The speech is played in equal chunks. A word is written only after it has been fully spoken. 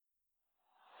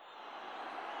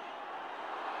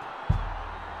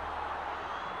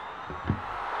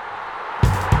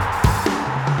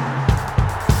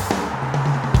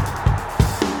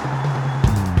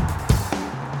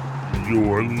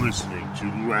You're listening to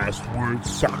Last Word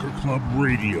Soccer Club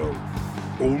Radio.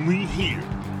 Only here.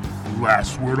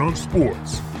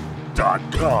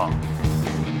 LastWordOnSports.com.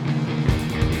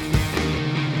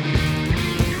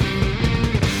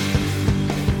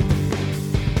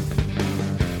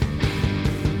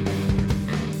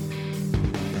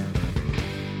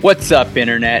 What's up,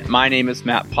 Internet? My name is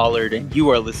Matt Pollard, and you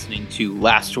are listening to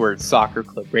Last Word Soccer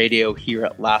Club Radio here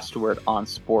at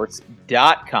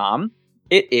LastWordOnSports.com.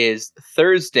 It is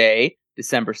Thursday,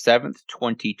 December 7th,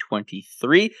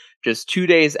 2023. Just 2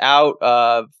 days out,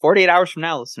 48 hours from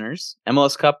now, listeners.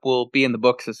 MLS Cup will be in the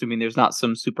books, assuming there's not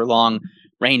some super long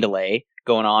rain delay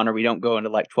going on, or we don't go into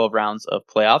like 12 rounds of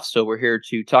playoffs. So we're here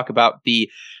to talk about the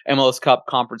MLS Cup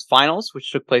Conference Finals,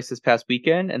 which took place this past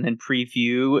weekend, and then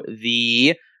preview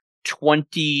the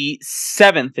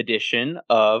 27th edition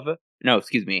of,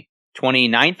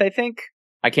 29th, I think.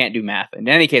 I can't do math. In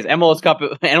any case, MLS Cup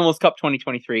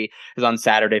 2023 is on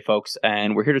Saturday, folks,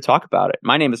 and we're here to talk about it.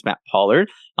 My name is Matt Pollard.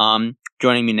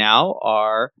 Joining me now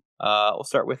are, we'll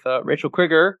start with Rachel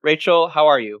Krieger. Rachel, how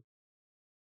are you?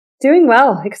 Doing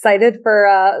well. Excited for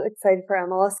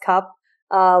MLS Cup.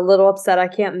 A little upset I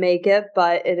can't make it,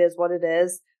 but it is what it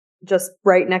is. Just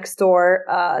right next door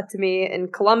to me in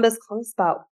Columbus. Close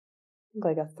about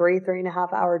like a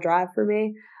 3.5 hour drive for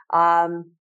me.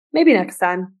 Maybe next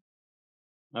time.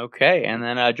 Okay, and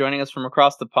then joining us from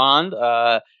across the pond,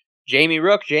 Jamie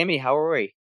Rook. Jamie, how are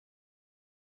we?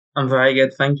 I'm very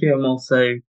good, thank you. I'm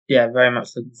also, very much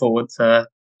looking forward to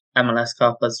MLS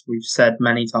Cup. As we've said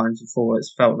many times before,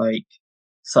 it's felt like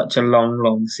such a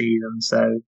long season,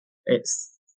 so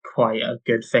it's quite a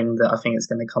good thing that I think it's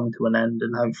going to come to an end,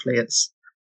 and hopefully it's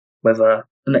with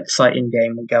an exciting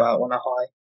game and go out on a high.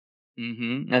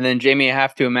 Mm-hmm. And then, Jamie, I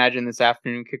have to imagine this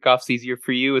afternoon kickoff's easier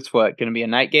for you. It's what, going to be a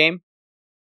night game?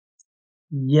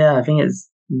 Yeah, I think it's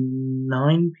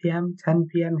 9 p.m., 10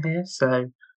 p.m. here, so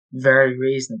very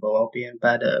reasonable. I'll be in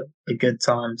bed at a good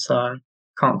time, so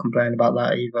can't complain about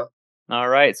that either. All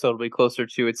right, so it'll be closer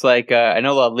to. It's like I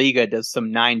know La Liga does some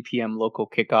 9 p.m. local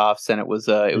kickoffs, and it was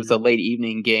a late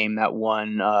evening game, that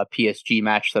one PSG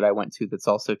match that I went to. That's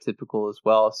also typical as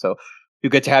well. So you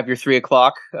get to have your 3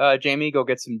 o'clock, Jamie. Go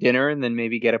get some dinner, and then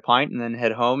maybe get a pint, and then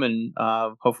head home, and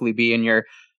hopefully be in your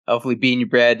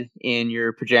bed in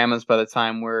your pajamas by the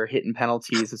time we're hitting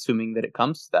penalties, assuming that it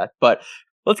comes to that. But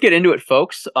let's get into it,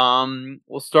 folks.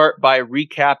 We'll start by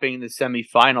recapping the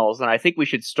semifinals, and I think we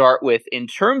should start with in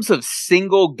terms of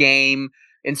single game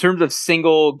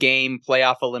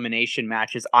playoff elimination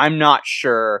matches. I'm not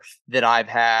sure that I've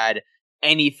had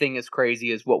anything as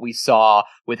crazy as what we saw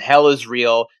with Hell is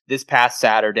Real this past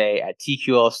Saturday at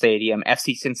TQL Stadium.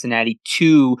 FC Cincinnati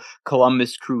 2,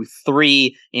 Columbus Crew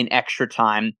 3 in extra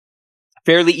time.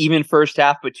 Fairly even first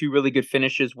half, but two really good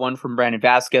finishes. One from Brandon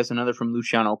Vasquez, another from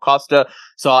Luciano Costa.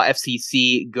 Saw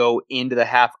FCC go into the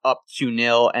half up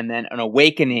 2-0, and then an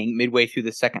awakening midway through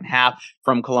the second half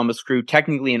from Columbus Crew.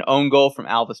 Technically an own goal from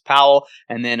Alvis Powell,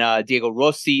 and then Diego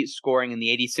Rossi scoring in the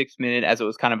 86th minute, as it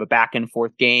was kind of a back and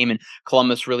forth game, and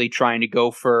Columbus really trying to go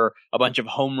for a bunch of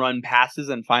home run passes,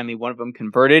 and finally one of them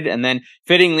converted. And then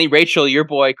fittingly, Rachel, your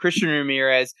boy, Christian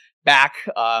Ramirez, back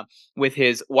with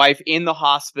his wife in the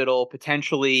hospital,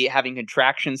 potentially having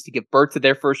contractions to give birth to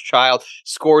their first child,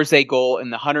 scores a goal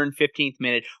in the 115th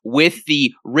minute with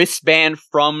the wristband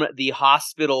from the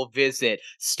hospital visit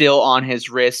still on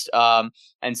his wrist.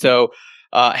 And so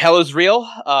hell is real.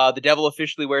 The devil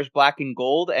officially wears black and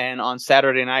gold, and on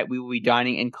Saturday night we will be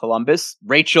dining in Columbus.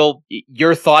 Rachel,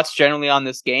 your thoughts generally on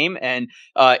this game, and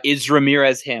is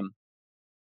Ramirez him?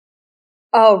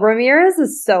 Oh, Ramirez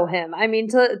is so him. I mean,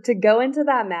 to go into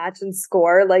that match and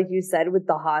score, like you said, with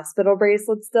the hospital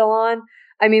bracelet still on,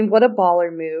 I mean, what a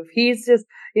baller move. He's just,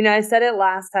 I said it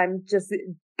last time, just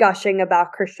gushing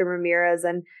about Christian Ramirez,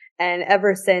 and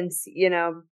ever since,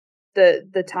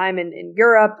 the time in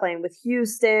Europe, playing with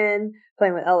Houston,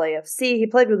 playing with LAFC, he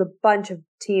played with a bunch of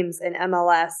teams in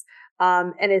MLS.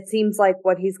 And it seems like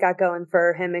what he's got going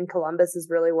for him in Columbus is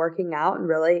really working out and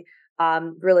really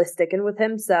sticking with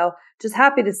him. So just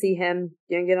happy to see him,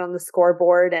 get on the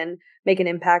scoreboard and make an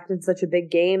impact in such a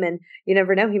big game. And you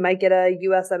never know, he might get a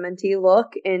USMNT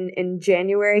look in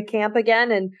January camp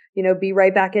again, and, be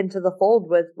right back into the fold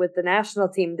with the national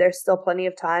team. There's still plenty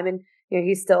of time, and,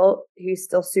 he's still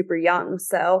super young.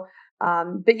 So,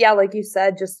 but yeah, like you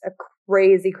said, just a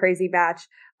crazy match.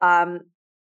 I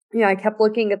kept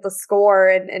looking at the score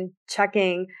and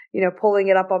checking, pulling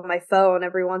it up on my phone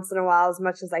every once in a while as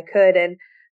much as I could, and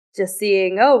just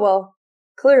seeing, oh, well,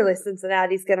 clearly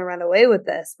Cincinnati's going to run away with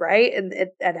this, right? And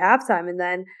at halftime, and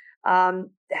then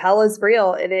hell is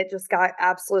real, and it just got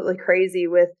absolutely crazy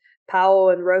with Powell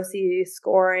and Rossi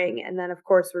scoring, and then of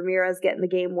course Ramirez getting the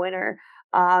game winner.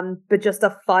 But just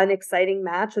a fun, exciting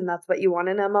match, and that's what you want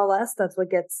in MLS. That's what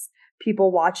gets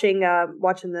people watching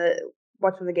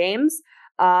the games.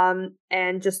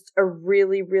 And just a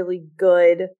really, really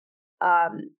good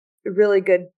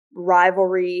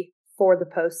rivalry for the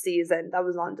postseason that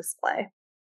was on display.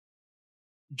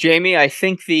 Jamie, I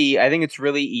think it's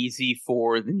really easy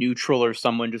for the neutral or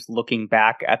someone just looking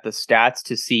back at the stats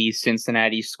to see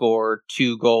Cincinnati score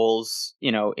 2 goals,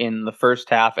 in the first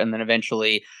half, and then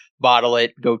eventually bottle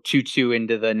it, go 2-2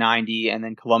 into the 90, and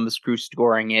then Columbus Crew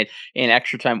scoring it in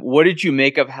extra time. What did you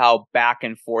make of how back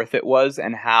and forth it was,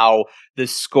 and how the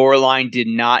scoreline did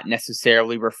not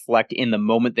necessarily reflect in the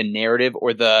moment the narrative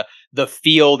or the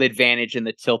field advantage and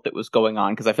the tilt that was going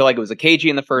on? Because I feel like it was a KG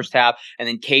in the first half, and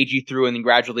then KG threw, and then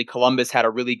gradually Columbus had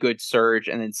a really good surge,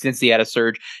 and then Cincy had a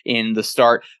surge in the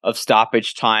start of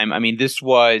stoppage time. I mean, this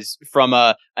was, from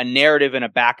a narrative and a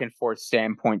back and forth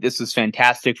standpoint, this is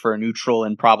fantastic for a neutral,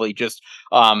 and probably just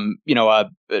a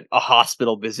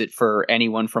hospital visit for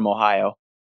anyone from Ohio.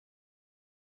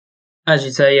 As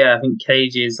you say, yeah, I think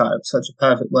cagey is such a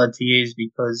perfect word to use,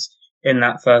 because in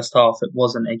that first half, it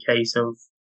wasn't a case of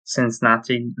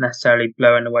Cincinnati necessarily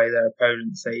blowing away their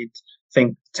opponents. They'd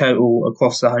think total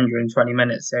across the 120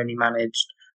 minutes, they only managed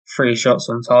 3 shots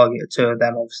on target, 2 of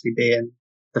them obviously being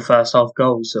the first half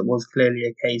goals. So it was clearly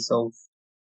a case of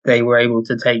they were able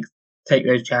to take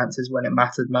those chances when it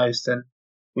mattered most. And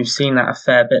we've seen that a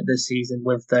fair bit this season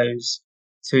with those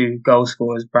 2 goal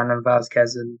scorers, Brandon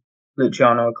Vazquez and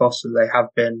Luciano Acosta. They have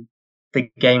been the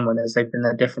game winners. They've been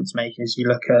the difference makers. You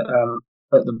look at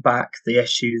the back, the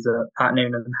issues that Pat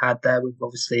Noonan had there with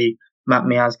obviously Matt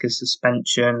Miazga's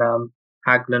suspension.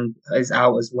 Hagland is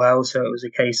out as well, so it was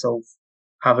a case of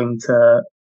having to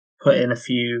put in a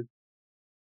few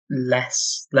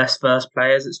less first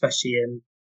players, especially in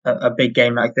a big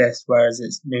game like this, whereas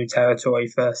it's new territory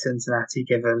for Cincinnati,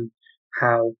 given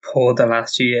how poor the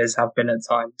last few years have been at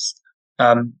times.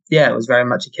 It was very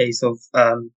much a case of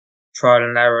trial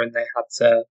and error, and they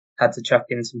had to chuck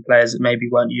in some players that maybe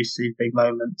weren't used to these big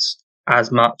moments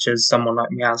as much as someone like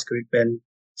Miazga, who'd been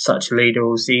such a leader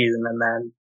all season, and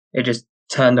then it just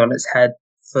turned on its head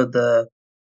for the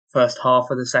first half.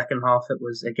 Of the second half, it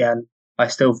was, again, I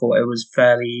still thought it was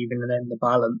fairly even and in the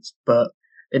balance, but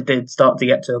it did start to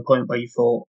get to a point where you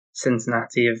thought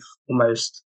Cincinnati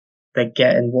they're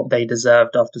getting what they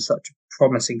deserved after such a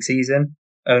promising season,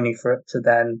 only for it to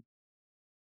then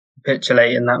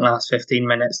capitulate in that last 15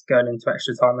 minutes, going into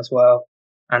extra time as well.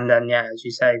 And then, as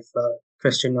you say, for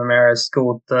Christian Ramirez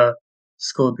scored the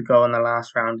goal in the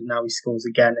last round, and now he scores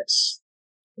again. It's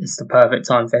the perfect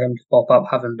time for him to pop up,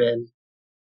 having been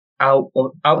out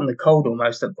in the cold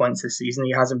almost at points this season.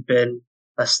 He hasn't been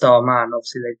a star man.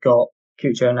 Obviously, they've got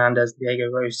Cucho Hernandez,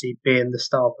 Diego Rossi being the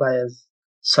star players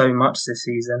so much this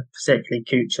season, particularly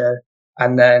Cucho.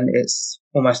 And then it's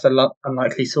almost a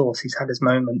unlikely source. He's had his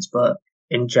moments, but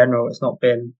in general, it's not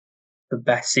been the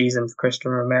best season for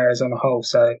Christian Ramirez on a whole.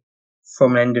 So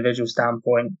from an individual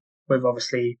standpoint, with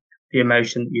obviously the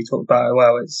emotion that you talked about as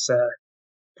well, it's a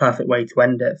perfect way to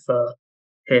end it for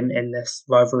him in this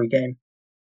rivalry game.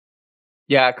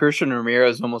 Yeah, Christian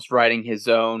Ramirez almost writing his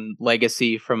own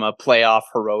legacy from a playoff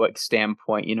heroic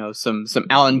standpoint. Some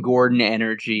Alan Gordon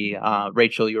energy.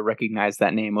 Rachel, you'll recognize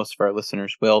that name. Most of our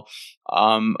listeners will.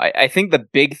 I think the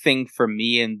big thing for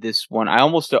me in this one, I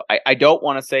don't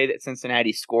want to say that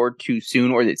Cincinnati scored too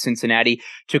soon or that Cincinnati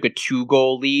took a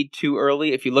 2-goal lead too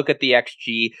early. If you look at the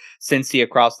XG, Cincy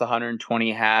across the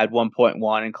 120 had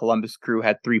 1.1 and Columbus Crew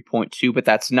had 3.2, but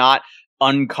that's not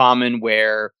uncommon,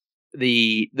 where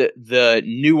the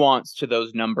nuance to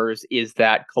those numbers is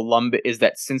that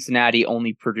Cincinnati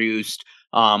only produced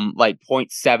 0.7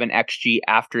 xG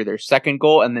after their second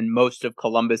goal, and then most of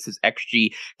Columbus's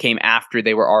xG came after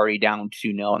they were already down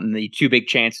 2-0. And the 2 big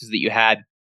chances that you had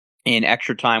in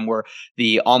extra time were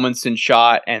the Almondson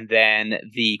shot and then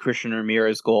the Christian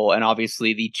Ramirez goal. And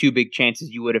obviously the 2 big chances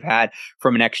you would have had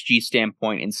from an XG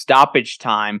standpoint in stoppage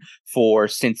time for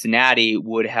Cincinnati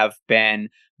would have been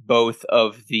both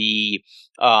of the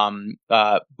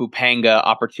Bupanga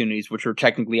opportunities, which were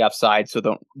technically offside, so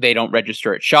they don't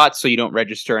register at shots, so you don't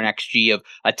register an XG of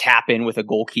a tap in with a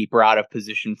goalkeeper out of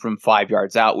position from 5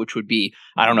 yards out, which would be,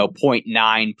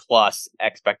 0.9 plus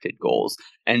expected goals.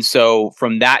 And so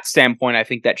from that standpoint, I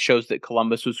think that shows that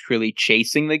Columbus was really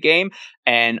chasing the game.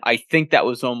 And I think that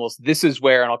was this is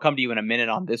where, and I'll come to you in a minute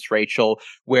on this, Rachel,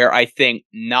 where I think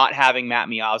not having Matt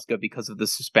Miazga because of the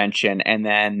suspension, and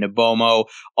then Nabomo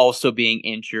also being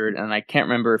injured, and I can't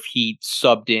remember if he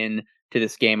subbed in to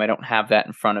this game. I don't have that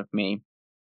in front of me.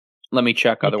 Let me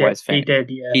check. Otherwise, He did,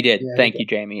 yeah. He did. Yeah, Thank you,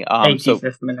 Jamie.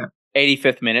 85th minute.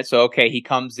 85th minute. So, okay, he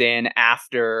comes in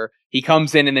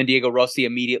and then Diego Rossi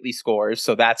immediately scores.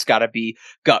 So that's got to be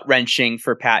gut wrenching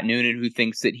for Pat Noonan, who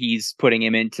thinks that he's putting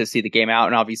him in to see the game out.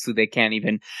 And obviously they can't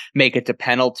even make it to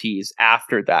penalties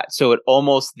after that. So it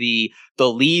almost the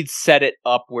lead set it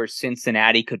up where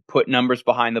Cincinnati could put numbers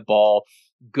behind the ball,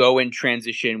 go in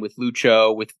transition with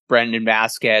Lucho, with Brendan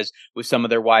Vasquez, with some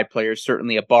of their wide players,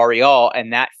 certainly a Barrial,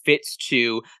 and that fits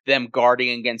to them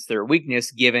guarding against their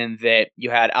weakness, given that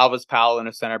you had Alves Powell in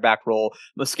a center back role,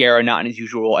 Mascara not in his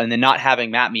usual role, and then not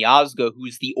having Matt Miazga,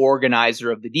 who's the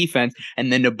organizer of the defense,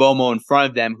 and then Nabomo in front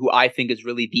of them, who I think is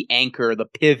really the anchor, the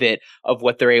pivot of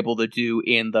what they're able to do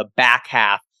in the back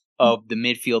half of the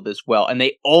midfield as well. And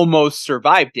they almost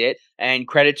survived it, and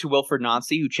credit to Wilfred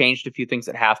Nancy, who changed a few things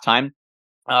at halftime.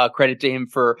 Credit to him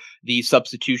for the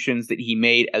substitutions that he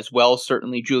made as well.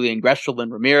 Certainly Julian Greshel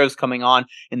and Ramirez coming on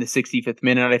in the 65th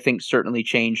minute, I think certainly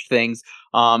changed things.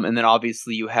 And then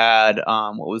obviously you had,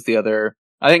 what was the other?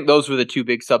 I think those were the two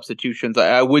big substitutions.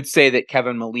 I would say that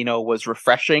Kevin Molino was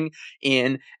refreshing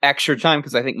in extra time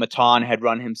because I think Matan had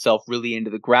run himself really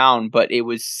into the ground, but it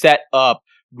was set up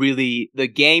really the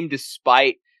game,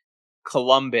 despite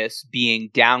Columbus being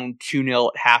down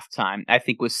 2-0 at halftime, I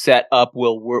think was set up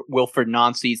Wilfred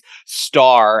Nancy's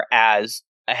star as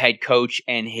a head coach,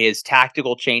 and his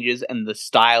tactical changes and the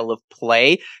style of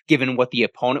play, given what the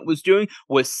opponent was doing,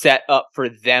 was set up for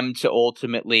them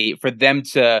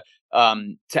to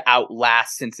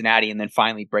outlast Cincinnati and then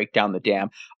finally break down the dam.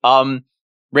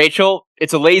 Rachel,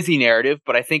 it's a lazy narrative,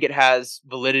 but I think it has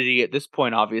validity at this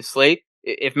point, obviously.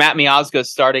 If Matt Miazga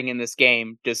is starting in this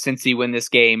game, does Cincy win this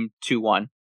game 2-1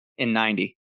 in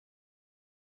 90?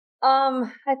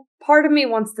 Part of me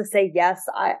wants to say yes.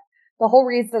 The whole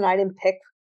reason I didn't pick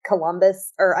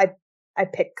Columbus, or I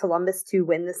picked Columbus to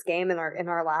win this game in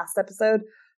our last episode,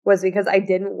 was because I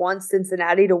didn't want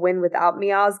Cincinnati to win without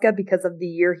Miazga because of the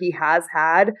year he has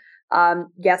had.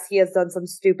 Yes, he has done some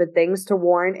stupid things to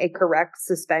warrant a correct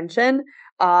suspension.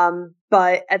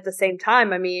 But at the same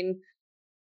time, I mean,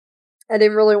 I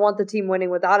didn't really want the team winning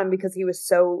without him because he was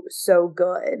so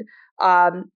good.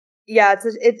 Yeah,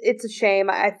 it's a shame.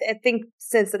 I think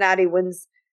Cincinnati wins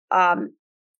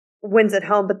at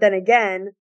home, but then again,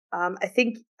 I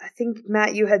think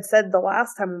Matt, you had said the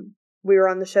last time we were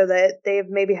on the show that they've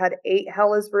maybe had 8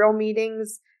 Hell is Real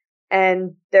meetings,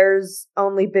 and there's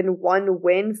only been 1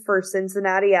 win for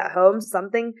Cincinnati at home,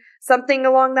 something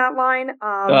along that line.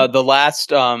 The last,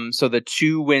 so the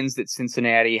 2 wins that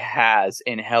Cincinnati has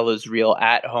in Hell is Real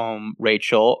at home,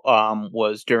 Rachel,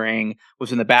 was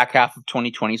in the back half of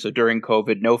 2020, so during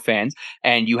COVID, no fans,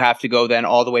 and you have to go then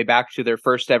all the way back to their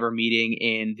first ever meeting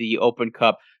in the Open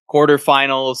Cup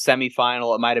quarterfinals,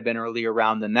 semifinal. It might have been earlier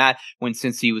round than that when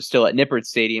Cincy was still at Nippert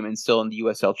Stadium and still in the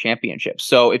USL Championship.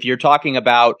 So if you're talking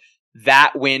about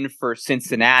that win for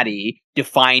Cincinnati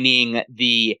defining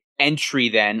the entry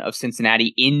then of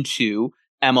Cincinnati into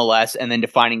MLS and then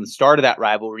defining the start of that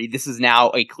rivalry, this is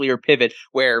now a clear pivot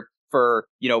where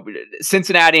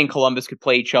Cincinnati and Columbus could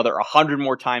play each other 100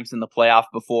 more times in the playoff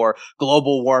before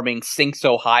global warming sinks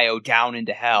Ohio down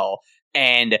into hell.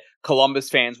 And Columbus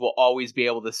fans will always be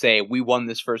able to say, we won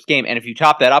this first game. And if you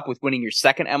top that up with winning your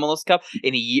second MLS Cup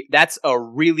in a year, that's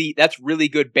really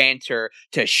good banter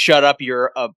to shut up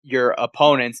your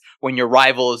opponents when your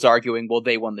rival is arguing, well,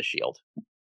 they won the Shield.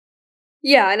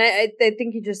 Yeah, and I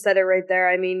think you just said it right there.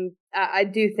 I mean, I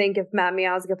do think if Matt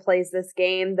Miazga plays this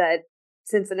game that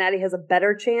Cincinnati has a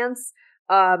better chance.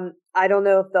 I don't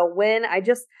know if they'll win. I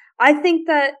think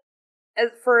that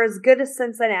for as good as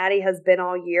Cincinnati has been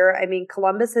all year, I mean,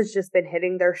 Columbus has just been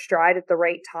hitting their stride at the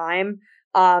right time.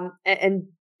 And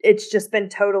it's just been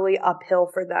totally uphill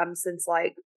for them since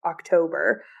like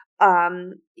October,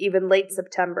 even late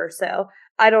September. So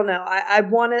I don't know. I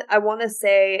want to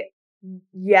say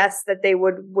yes, that they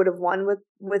would have won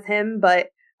with him, but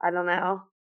I don't know.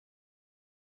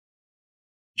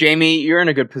 Jamie, you're in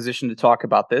a good position to talk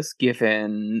about this,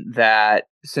 given that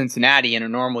Cincinnati in a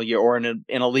normal year or in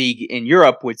a league in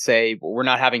Europe would say, well, we're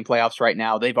not having playoffs right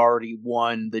now. They've already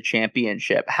won the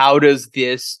championship. How does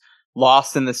this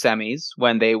loss in the semis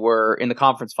when they were in the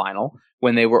conference final,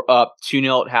 when they were up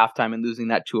 2-0 at halftime and losing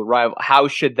that to a rival, how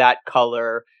should that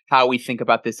color how we think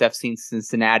about this FC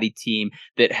Cincinnati team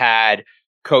that had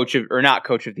not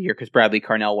coach of the year because Bradley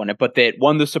Carnell won it, but that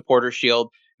won the Supporter Shield,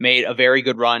 made a very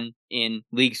good run in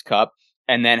Leagues Cup,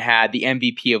 and then had the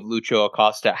MVP of Lucho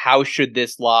Acosta? How should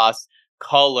this loss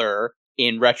color,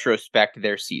 in retrospect,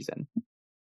 their season?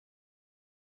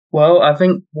 Well, I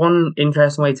think one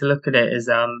interesting way to look at it is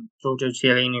Giorgio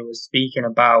Chiellini was speaking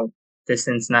about the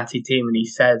Cincinnati team, and he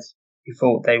said he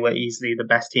thought they were easily the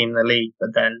best team in the league, but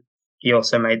then he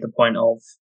also made the point of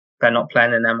they're not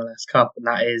playing an MLS Cup, and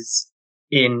that is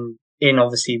in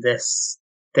obviously this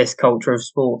culture of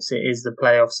sports. It is the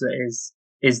playoffs that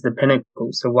is the pinnacle.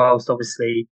 So whilst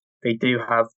obviously they do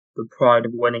have the pride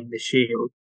of winning the Shield,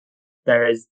 there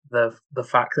is the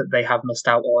fact that they have missed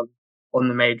out on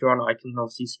the major honour. I can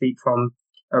obviously speak from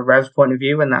a Revs point of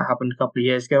view when that happened a couple of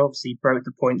years ago. Obviously broke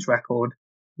the points record,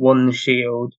 won the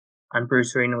Shield, and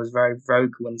Bruce Arena was very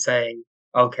vocal in saying,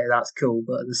 okay, that's cool,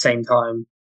 but at the same time,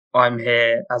 I'm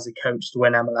here as a coach to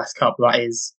win MLS Cup. That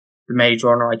is the major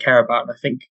honour I care about. And I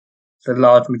think the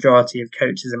large majority of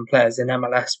coaches and players in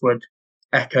MLS would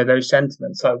echo those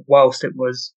sentiments. So whilst it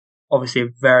was obviously a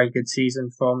very good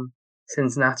season from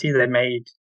Cincinnati, they made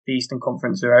the Eastern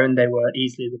Conference their own. They were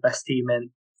easily the best team in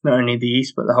not only the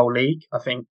East, but the whole league. I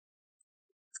think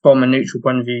from a neutral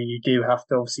point of view, you do have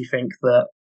to obviously think that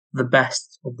the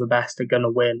best of the best are going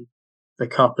to win the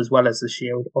Cup as well as the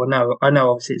Shield. Or no, I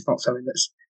know obviously it's not something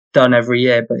that's done every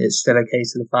year, but it's still a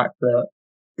case of the fact that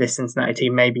this Cincinnati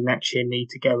team maybe next year need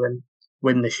to go and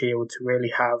win the Shield to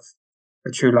really have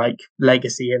a true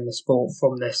legacy in the sport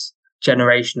from this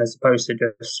generation, as opposed to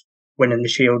just winning the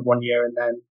Shield one year and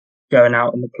then going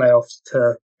out in the playoffs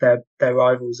to their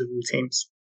rivals of all teams.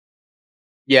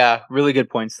 Yeah, really good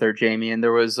points there, Jamie. And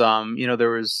there was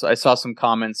I saw some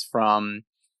comments from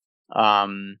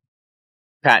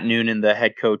Pat Noonan, the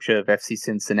head coach of FC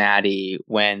Cincinnati,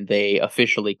 when they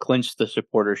officially clinched the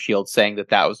Supporters Shield, saying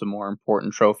that was a more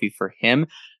important trophy for him.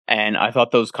 And I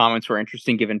thought those comments were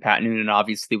interesting, given Pat Noonan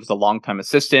obviously was a longtime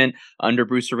assistant under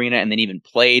Bruce Arena and then even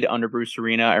played under Bruce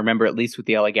Arena. I remember, at least with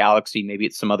the LA Galaxy, maybe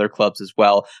it's some other clubs as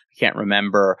well. I can't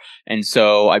remember. And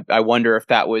so I wonder if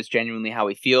that was genuinely how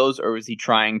he feels, or was he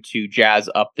trying to jazz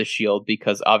up the Shield?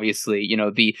 Because obviously,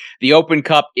 the Open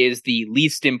Cup is the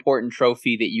least important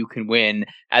trophy that you can win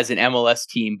as an MLS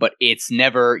team, but it's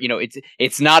never,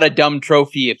 it's not a dumb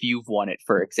trophy if you've won it,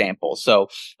 for example. So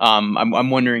I'm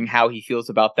wondering how he feels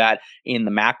about that in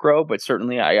the macro, but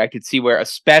certainly I could see where,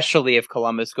 especially if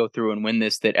Columbus go through and win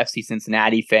this, that FC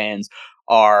Cincinnati fans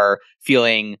are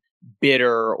feeling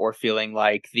bitter or feeling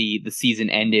like the season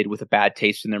ended with a bad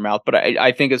taste in their mouth. But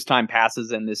I think as time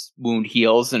passes and this wound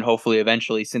heals, and hopefully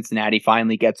eventually Cincinnati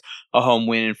finally gets a home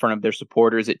win in front of their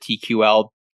supporters at TQL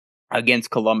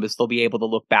against Columbus, they'll be able to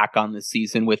look back on this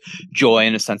season with joy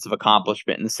and a sense of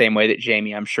accomplishment, in the same way that,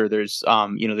 Jamie, I'm sure there's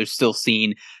still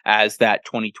seen as that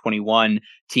 2021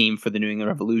 team for the New England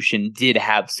Revolution did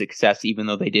have success, even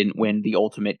though they didn't win the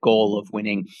ultimate goal of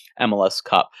winning MLS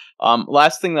Cup.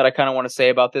 Last thing that I kind of want to say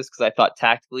about this, because I thought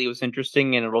tactically it was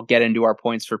interesting, and it'll get into our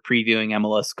points for previewing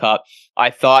MLS Cup. I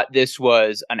thought this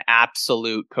was an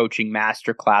absolute coaching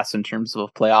masterclass in terms of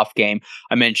a playoff game.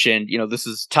 I mentioned, this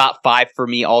is top 5 for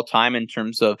me all time in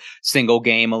terms of single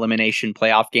game elimination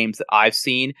playoff games that I've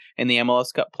seen in the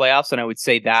MLS Cup playoffs. And I would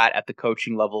say that at the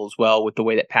coaching level as well, with the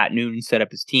way that Pat Noonan set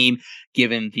up his team,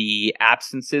 given the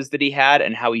absences that he had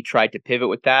and how he tried to pivot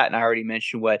with that. And I already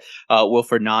mentioned what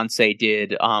Wilfred Nancy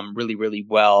did really, really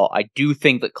well. I do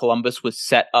think that Columbus was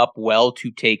set up well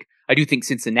to take I do think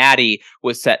Cincinnati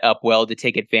was set up well to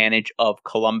take advantage of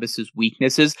Columbus's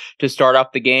weaknesses to start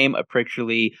off the game,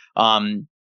 particularly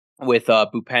with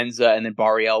Bupenza and then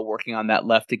Barriel working on that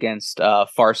left against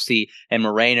Farsi and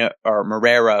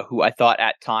Morera, who I thought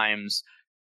at times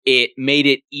it made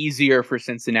it easier for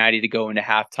Cincinnati to go into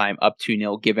halftime up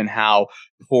 2-0, given how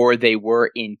poor they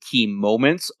were in key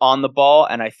moments on the ball.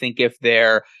 And I think if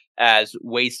they're as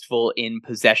wasteful in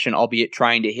possession, albeit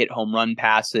trying to hit home run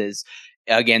passes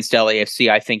against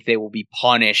LAFC, I think they will be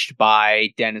punished by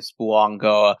Dennis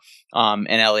Bouanga and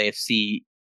LAFC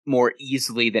more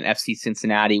easily than FC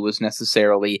Cincinnati was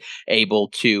necessarily able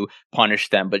to punish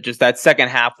them. But just that second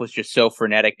half was just so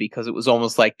frenetic, because it was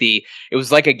almost like it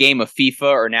was like a game of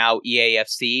FIFA, or now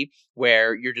EAFC,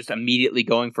 where you're just immediately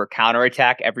going for a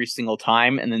counterattack every single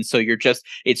time. And then so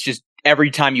it's just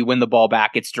every time you win the ball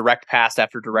back, it's direct pass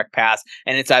after direct pass.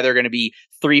 And it's either going to be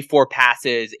 3-4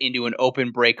 passes into an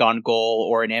open break on goal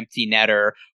or an empty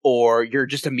netter, or you're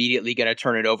just immediately going to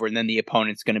turn it over, and then the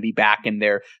opponent's going to be back in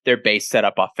their base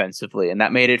setup offensively. And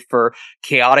that made it for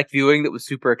chaotic viewing that was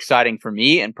super exciting for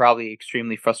me, and probably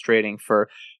extremely frustrating for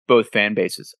both fan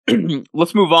bases.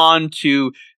 Let's move on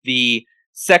to the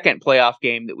second playoff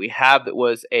game that we have, that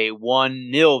was a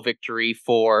 1-0 victory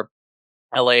for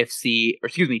LAFC, or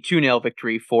excuse me, 2-0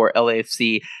 victory for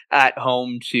LAFC at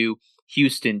home to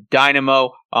Houston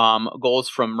Dynamo. Goals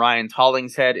from Ryan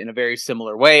Hollingshead in a very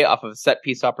similar way off of a set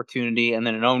piece opportunity, and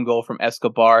then an own goal from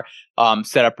Escobar,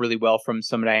 set up really well from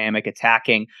some dynamic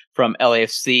attacking from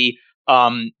LAFC.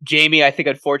 Jamie, I think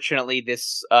unfortunately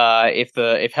this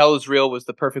if Hell is Real was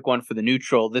the perfect one for the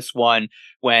neutral, this one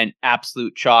went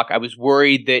absolute chalk. I was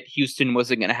worried that Houston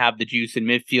wasn't going to have the juice in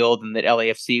midfield and that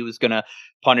LAFC was going to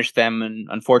punish them, and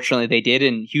unfortunately they did.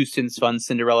 And Houston's fun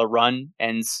Cinderella run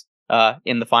ends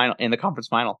in the conference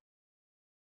final.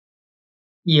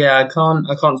 Yeah, I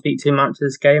can't speak too much to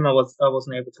this game. I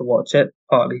wasn't able to watch it,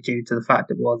 partly due to the fact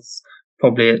it was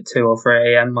probably at 2 or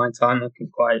 3 a.m. my time. I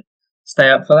couldn't quite stay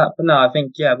up for that. But no, I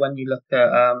think when you look at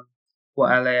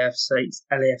what LAFC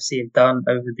have done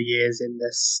over the years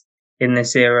in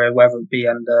this era, whether it be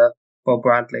under Bob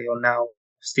Bradley or now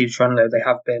Steve Trundle, they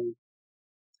have been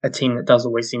a team that does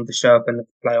always seem to show up in the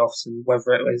playoffs. And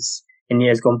whether it was in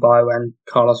years gone by when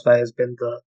Carlos Vela has been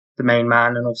the main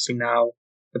man, and obviously now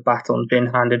the baton's been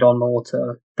handed on more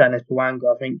to Dennis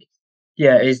Bouanga, I think,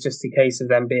 it's just a case of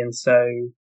them being so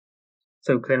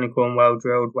clinical and well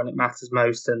drilled when it matters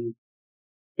most. And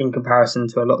in comparison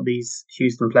to a lot of these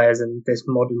Houston players and this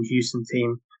modern Houston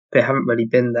team, they haven't really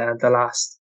been there. The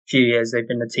last few years, they've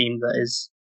been a team that is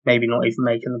maybe not even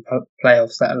making the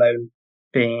playoffs, let alone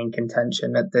being in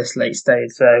contention at this late stage.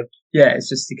 So, it's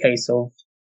just a case of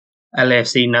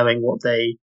LAFC knowing what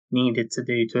they needed to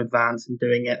do to advance and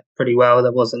doing it pretty well.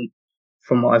 There wasn't,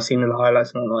 from what I've seen in the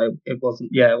highlights, it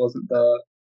wasn't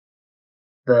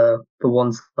the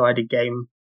one-sided game,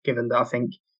 given that I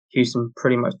think Houston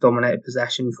pretty much dominated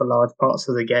possession for large parts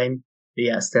of the game.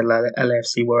 But still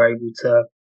LAFC were able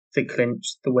to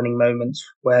clinch the winning moments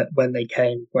when they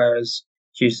came, whereas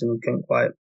Houston couldn't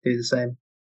quite do the same.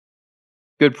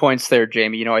 Good points there,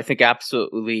 Jamie. I think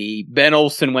absolutely Ben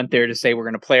Olsen went there to say we're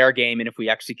going to play our game, and if we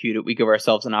execute it, we give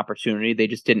ourselves an opportunity. They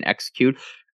just didn't execute.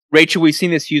 Rachel, we've seen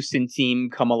this Houston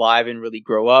team come alive and really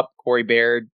grow up. Corey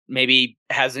Baird maybe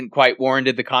hasn't quite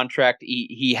warranted the contract.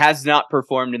 He has not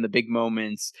performed in the big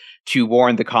moments to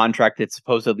warrant the contract that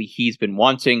supposedly he's been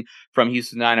wanting from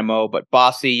Houston Dynamo. But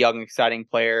bossy, young, exciting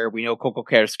player. We know Coco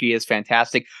Carrasquilla is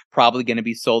fantastic. Probably going to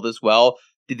be sold as well.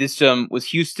 Was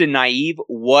Houston naive?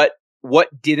 What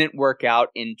didn't work out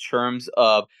in terms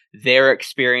of their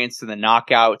experience in the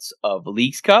knockouts of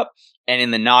Leagues Cup and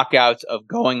in the knockouts of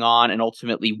going on and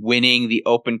ultimately winning the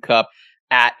Open Cup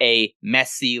at a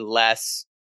Messi-less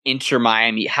Inter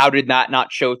Miami? How did that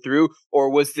not show through? Or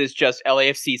was this just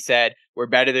LAFC said, we're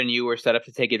better than you, we're set up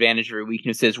to take advantage of your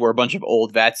weaknesses, we're a bunch of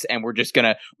old vets, and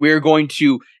we're going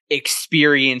to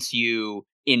experience you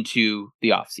into the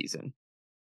offseason?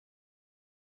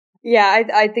 Yeah,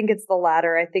 I think it's the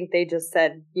latter. I think they just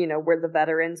said, we're the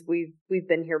veterans. We've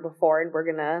been here before, and we're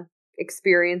gonna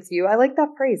experience you. I like that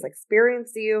phrase,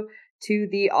 experience you to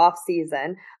the off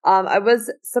season. I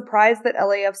was surprised that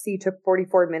LAFC took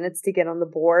 44 minutes to get on the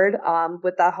board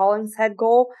with that Hollingshead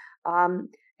goal.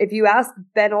 If you asked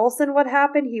Ben Olsen what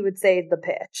happened, he would say the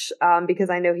pitch,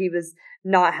 because I know he was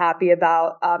not happy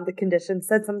about the conditions.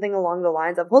 Said something along the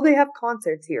lines of, well, they have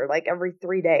concerts here like every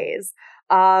 3 days.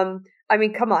 I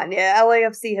mean, come on.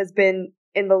 LAFC has been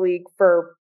in the league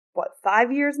for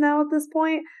 5 years now at this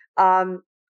point.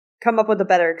 Come up with a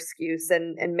better excuse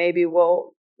and maybe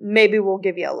we'll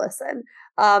give you a listen.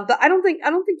 But I don't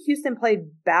think Houston played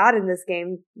bad in this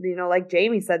game. Like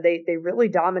Jamie said, they really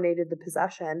dominated the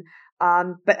possession.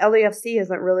 But LAFC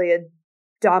isn't really a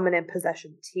dominant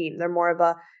possession team. They're more of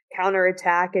a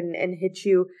counterattack and hit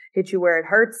you where it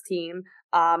hurts team.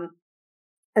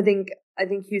 I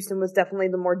think Houston was definitely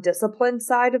the more disciplined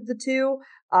side of the two,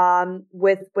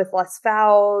 with less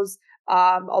fouls.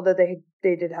 Although they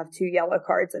did have 2 yellow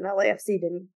cards and LAFC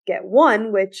didn't get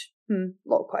one, which a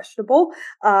little questionable.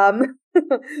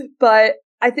 But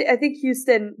I think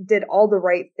Houston did all the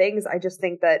right things. I just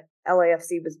think that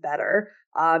LAFC was better.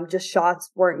 Just shots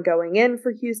weren't going in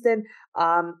for Houston.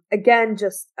 Again,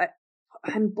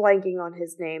 I'm blanking on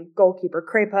his name. Goalkeeper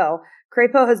Crepeau.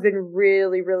 Crepeau has been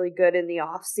really, really good in the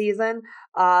off season,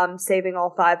 saving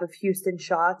all 5 of Houston's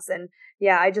shots. And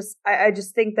I just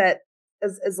think that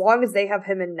as long as they have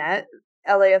him in net,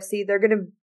 LAFC, they're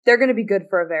gonna be good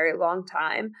for a very long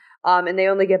time. And they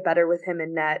only get better with him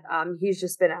in net. He's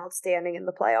just been outstanding in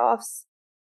the playoffs.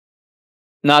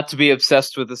 Not to be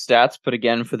obsessed with the stats, but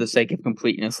again, for the sake of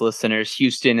completeness, listeners,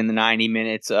 Houston in the 90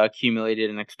 minutes accumulated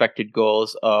an expected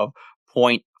goals of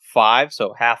 0.5,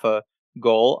 so half a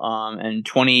goal, and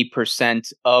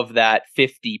 20% of that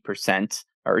 50%,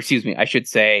 or excuse me, I should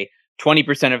say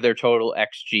 20% of their total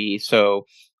XG, so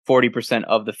 40%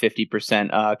 of the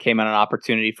 50% came on an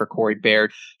opportunity for Corey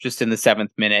Baird just in the 7th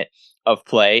minute of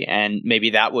play. And maybe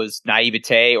that was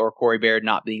naivete or Corey Baird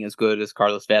not being as good as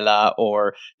Carlos Vela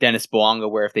or Dennis Boanga,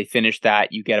 where if they finish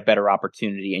that, you get a better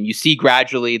opportunity. And you see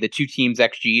gradually the two teams'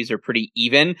 XGs are pretty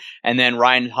even. And then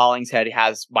Ryan Hollingshead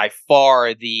has by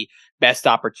far the best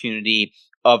opportunity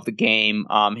of the game.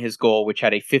 His goal, which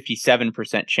had a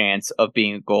 57% chance of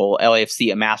being a goal.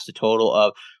 LAFC amassed a total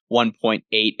of 1.8.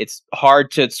 It's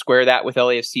hard to square that with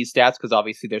LAFC stats because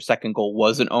obviously their second goal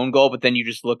was an own goal, but then you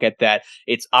just look at that,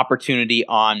 it's opportunity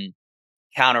on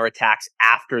counterattacks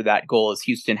after that goal, as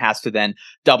Houston has to then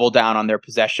double down on their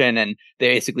possession, and they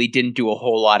basically didn't do a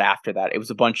whole lot after that. It was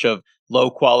a bunch of low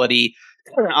quality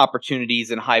opportunities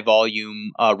and high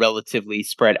volume, relatively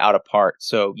spread out apart.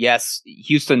 So yes,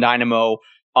 Houston Dynamo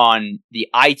on the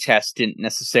eye test didn't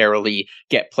necessarily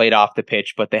get played off the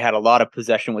pitch, but they had a lot of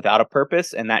possession without a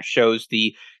purpose, and that shows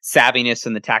the savviness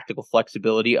and the tactical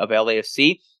flexibility of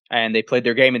LAFC. And they played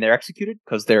their game and they're executed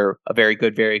because they're a very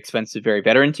good, very expensive, very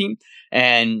veteran team.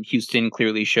 And Houston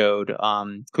clearly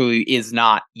is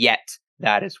not yet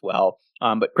that as well.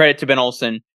 But credit to Ben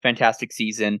Olsen, fantastic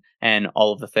season and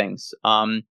all of the things.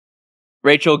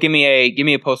 Rachel, give me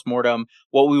a postmortem.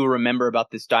 What we will remember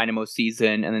about this Dynamo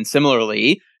season, and then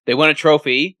similarly, they won a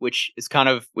trophy, which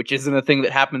isn't a thing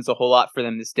that happens a whole lot for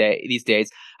them these days.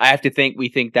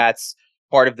 We think that's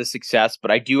part of the success,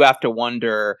 but I do have to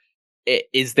wonder: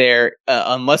 is there,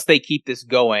 unless they keep this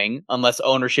going, unless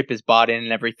ownership is bought in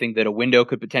and everything, that a window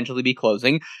could potentially be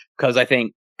closing? Because I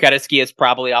think Kareski is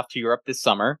probably off to Europe this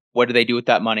summer. What do they do with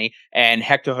that money? And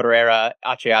Hector Herrera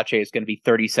Ache is going to be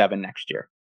 37 next year.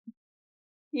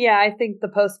 Yeah, I think the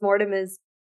postmortem is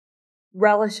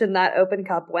relish in that Open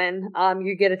Cup win.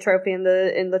 You get a trophy in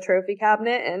the trophy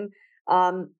cabinet, and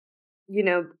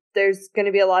there's going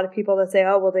to be a lot of people that say,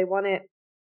 "Oh, well, they won it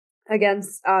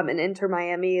against an Inter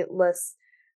Miami-less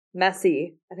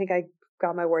Messi." I think I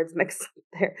got my words mixed up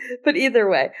there, but either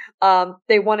way,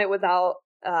 they won it without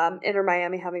Inter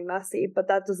Miami having Messi, but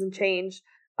that doesn't change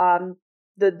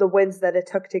the wins that it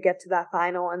took to get to that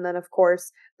final, and then of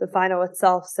course the final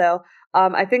itself. So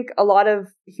I think a lot of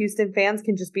Houston fans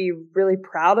can just be really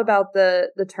proud about the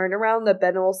turnaround that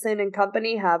Ben Olsen and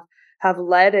company have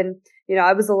led. And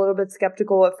I was a little bit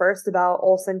skeptical at first about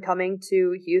Olsen coming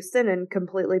to Houston, and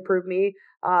completely proved me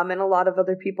and a lot of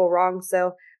other people wrong.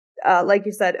 So like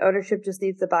you said, ownership just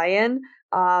needs to buy in,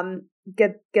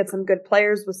 get some good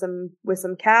players with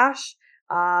some cash,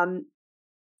 and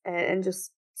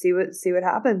just see what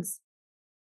happens.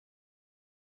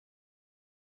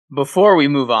 Before we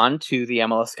move on to the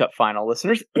MLS Cup final,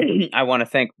 listeners, I want to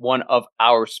thank one of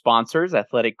our sponsors,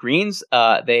 Athletic Greens.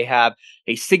 They have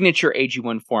a signature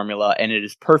AG1 formula, and it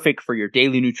is perfect for your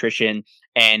daily nutrition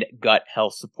and gut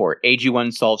health support.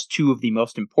 AG1 solves two of the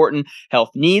most important health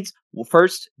needs. Well,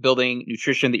 first, building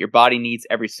nutrition that your body needs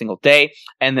every single day,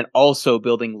 and then also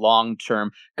building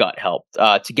long-term gut health.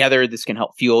 Together, this can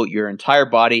help fuel your entire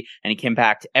body, and it can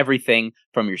impact everything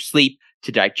from your sleep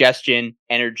to digestion,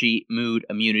 energy, mood,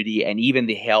 immunity, and even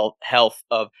the health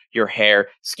of your hair,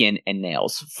 skin, and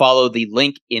nails. Follow the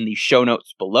link in the show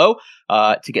notes below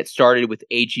to get started with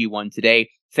AG1 today.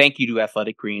 Thank you to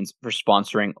Athletic Greens for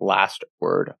sponsoring Last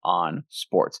Word on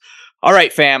Sports. All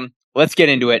right, fam, let's get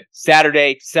into it.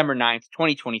 Saturday, December 9th,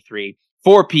 2023,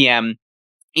 4 p.m.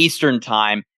 Eastern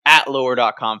Time at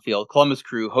Lower.com Field. Columbus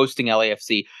Crew hosting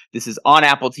LAFC. This is on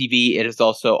Apple TV. It is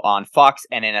also on Fox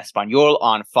and in Espanol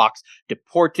on Fox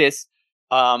Deportes.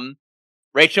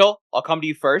 Rachel, I'll come to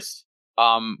you first.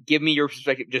 Give me your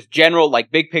perspective, just general,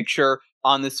 like big picture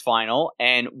on this final.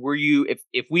 And were you,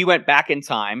 if we went back in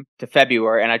time to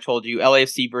February and I told you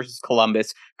LAFC versus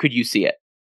Columbus, could you see it?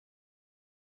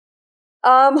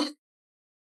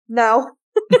 No.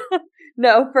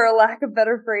 No, for a lack of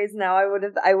better phrase, no. I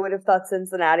would have thought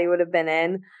Cincinnati would have been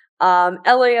in.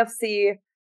 LAFC,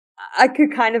 I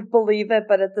could kind of believe it,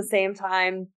 but at the same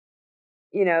time,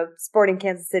 Sporting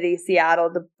Kansas City, Seattle,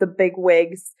 the big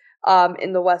wigs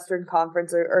in the Western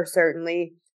Conference are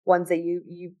certainly ones that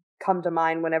you come to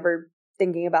mind whenever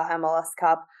thinking about MLS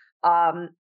Cup.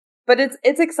 But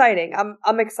it's exciting.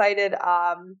 I'm excited.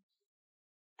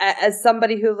 As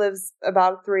somebody who lives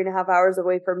about 3.5 hours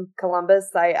away from Columbus,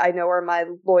 I know where my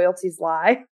loyalties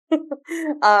lie.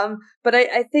 But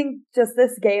I think just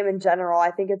this game in general, I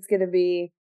think it's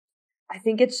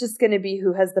just going to be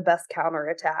who has the best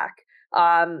counterattack.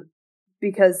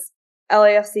 Because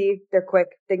LAFC, they're quick,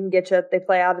 they can get you, they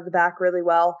play out of the back really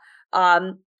well.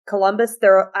 Columbus,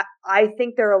 I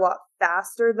think they're a lot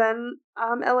faster than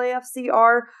LAFC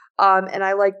are, and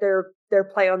I like their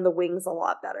play on the wings a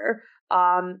lot better.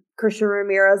 Christian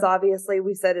Ramirez, obviously,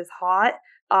 we said is hot,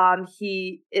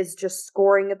 He is just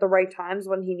scoring at the right times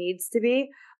when he needs to be.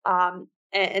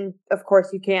 And of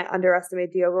course, you can't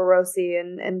underestimate Diogo Rossi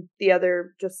and the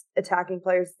other just attacking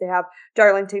players they have.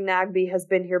 Darlington Nagbe has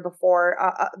been here before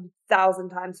 1,000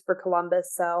 times for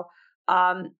Columbus. So,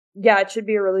 yeah, it should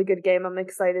be a really good game. I'm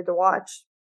excited to watch.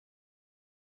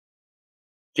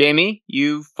 Jamie,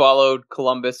 you followed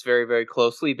Columbus very, very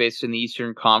closely based in the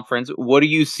Eastern Conference. What do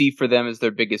you see for them as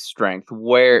their biggest strength?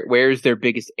 Where's their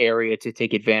biggest area to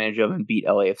take advantage of and beat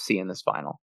LAFC in this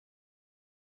final?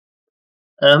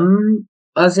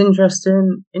 That's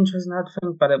interesting how to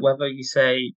think about it, whether you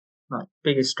say like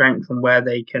biggest strength and where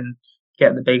they can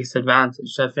get the biggest advantage.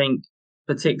 So I think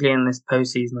particularly in this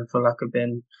postseason, I feel like I've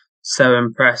been so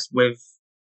impressed with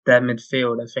their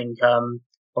midfield. I think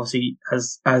obviously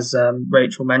as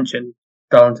Rachel mentioned,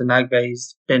 Darlington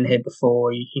Nagbe's been here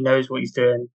before. He knows what he's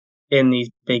doing in these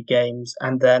big games.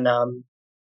 And then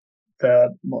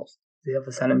what's the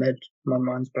other centre mid? My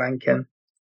mind's blanking.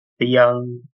 The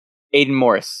young Aiden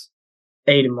Morris,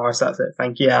 that's it.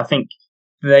 Thank you. Yeah, I think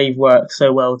they've worked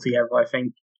so well together. I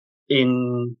think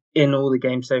in all the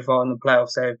games so far in the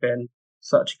playoffs, they've been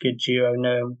such a good duo,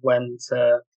 knowing when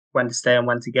to stay and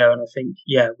when to go. And I think,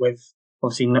 yeah, with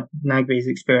obviously Nagbe's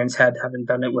experience having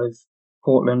done it with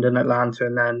Portland and Atlanta,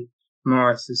 and then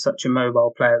Morris is such a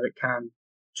mobile player that can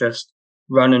just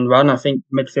run and run. I think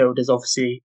midfield is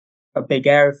obviously a big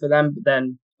area for them, but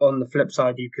then on the flip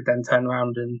side, you could then turn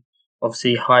around and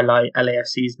obviously highlight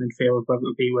LAFC's midfield, whether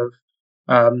it be with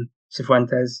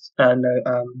Cifuentes,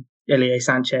 Ilie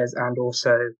Sanchez, and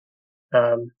also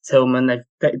Tillman.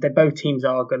 They both teams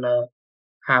are going to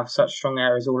have such strong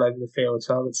areas all over the field.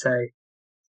 So I would say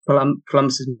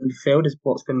Columbus's midfield is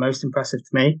what's been most impressive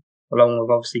to me, along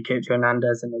with obviously Cucho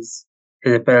Hernandez and his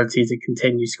ability to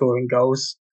continue scoring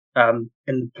goals. In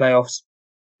the playoffs,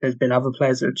 there's been other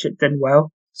players that have chipped in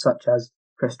well, such as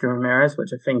Christian Ramirez,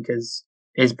 which I think is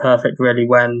perfect really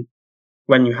when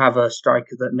you have a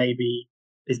striker that maybe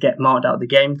is get marked out of the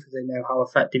game because they know how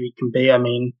effective he can be. I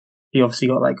mean, he obviously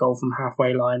got that goal from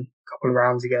halfway line a couple of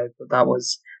rounds ago, but that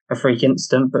was a freak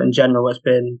incident. But in general, it's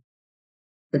been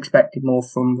expected more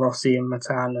from Rossi and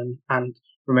Matan and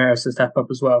Ramirez to step up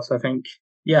as well. So I think,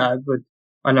 yeah,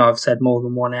 I know I've said more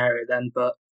than one area then,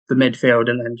 but the midfield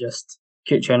and then just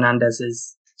Cucho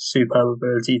Hernandez's superb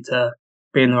ability to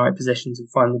be in the right positions and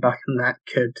find the back of the net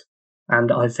could,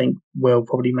 and I think will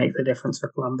probably make the difference for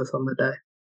Columbus on the day.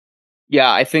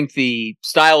 Yeah, I think the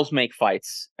styles make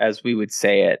fights, as we would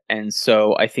say it. And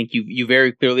so I think you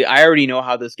very clearly, I already know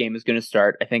how this game is going to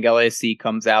start. I think LAFC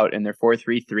comes out in their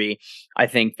 4-3-3. I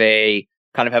think they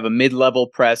kind of have a mid-level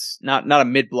press, not a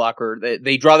mid-blocker.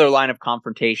 They draw their line of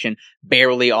confrontation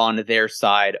barely on their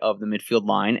side of the midfield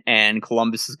line, and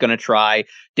Columbus is going to try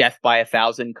death by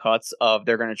 1,000 cuts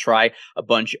they're going to try a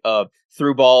bunch of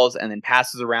through balls and then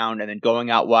passes around and then going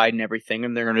out wide and everything,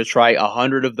 and they're going to try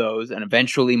 100 of those, and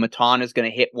eventually Matan is going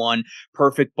to hit one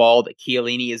perfect ball that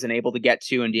Chiellini isn't able to get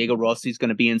to, and Diego Rossi is going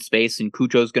to be in space, and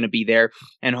Cucho is going to be there,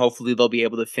 and hopefully they'll be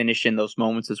able to finish in those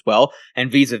moments as well.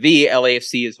 And vis-a-vis,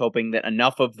 LAFC is hoping that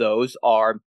enough of those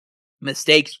are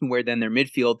mistakes where then their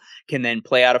midfield can then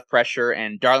play out of pressure,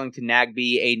 and Darlington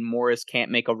Nagbe, Aiden Morris can't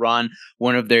make a run.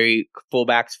 One of their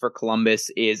fullbacks for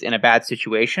Columbus is in a bad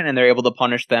situation, and they're able to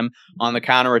punish them on the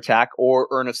counterattack or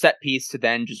earn a set piece to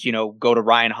then just, go to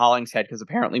Ryan Hollingshead, because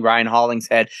apparently Ryan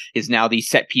Hollingshead is now the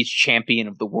set piece champion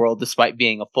of the world despite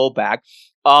being a fullback.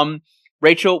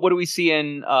 Rachel, what do we see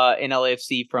in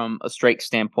LAFC from a strike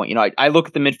standpoint? I look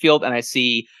at the midfield and I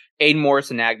see Aiden Morris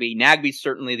and Nagbe. Nagbe's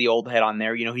certainly the old head on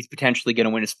there. He's potentially going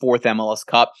to win his 4th MLS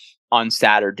Cup on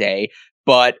Saturday.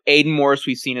 But Aiden Morris,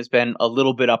 we've seen, has been a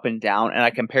little bit up and down. And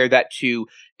I compare that to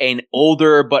an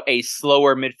older but a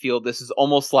slower midfield. This is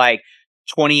almost like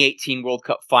 2018 World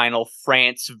Cup final,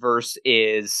 France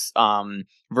versus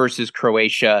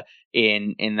Croatia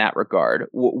in that regard.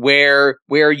 Where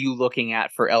are you looking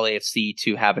at for LAFC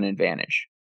to have an advantage?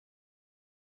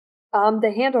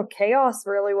 They handle chaos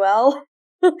really well.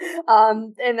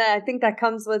 And I think that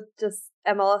comes with just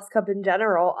MLS Cup in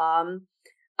general.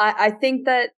 I think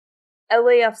that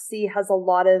LAFC has a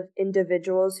lot of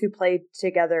individuals who play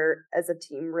together as a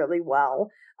team really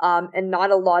well. And not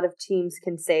a lot of teams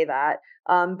can say that,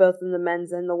 both in the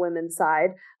men's and the women's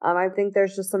side. I think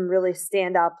there's just some really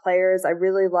standout players. I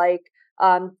really like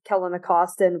Kellen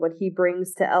Acosta and what he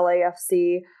brings to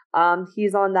LAFC.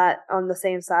 He's on the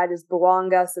same side as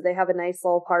Bouanga, so they have a nice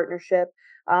little partnership.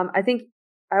 I think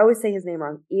I always say his name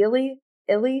wrong. Ilie.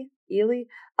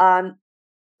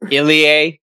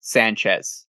 Ilie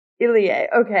Sanchez. Ilie.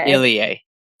 Okay. Ilie.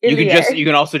 You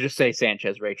can also just say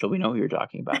Sanchez, Rachel. We know who you're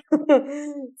talking about.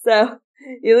 So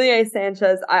Ilie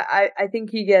Sanchez, I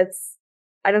think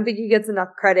I don't think he gets enough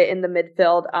credit in the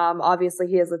midfield. Obviously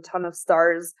he has a ton of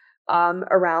stars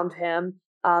around him,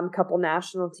 couple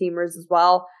national teamers as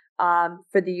well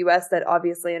for the US that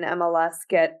obviously in MLS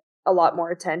get a lot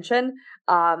more attention.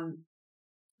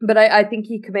 But I think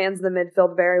he commands the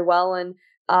midfield very well. And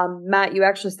Matt, you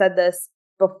actually said this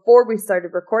before we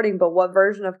started recording, but what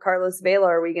version of Carlos Vela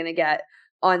are we going to get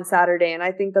on Saturday? And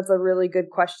I think that's a really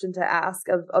good question to ask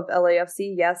of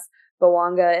LAFC. Yes,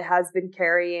 Bawanga has been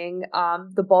carrying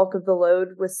the bulk of the load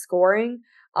with scoring,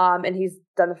 and he's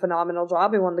done a phenomenal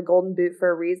job. He won the Golden Boot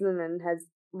for a reason and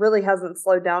hasn't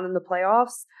slowed down in the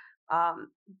playoffs.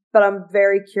 But I'm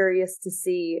very curious to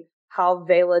see how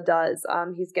Vela does.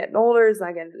 He's getting older, he's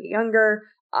not getting any younger.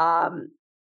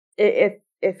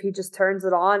 If he just turns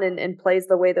it on and plays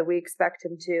the way that we expect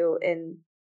him to in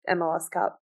MLS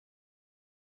Cup.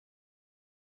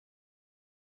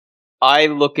 I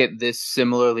look at this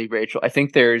similarly, Rachel. I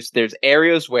think there's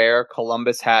areas where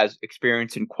Columbus has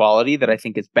experience and quality that I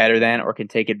think is better than or can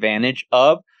take advantage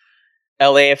of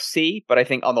LAFC, but I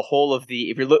think on the whole of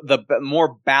if you look, the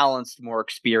more balanced, more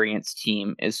experienced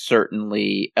team is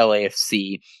certainly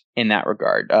LAFC in that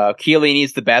regard. Chiellini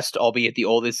is the best, albeit the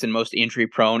oldest and most injury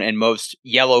prone and most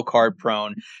yellow card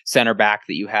prone center back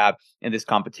that you have in this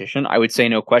competition. I would say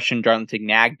no question, Darlington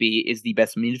Nagbe is the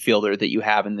best midfielder that you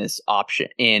have in this option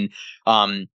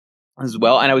as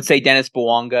well. And I would say Dennis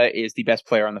Bawanga is the best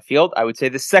player on the field. I would say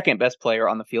the second best player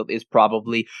on the field is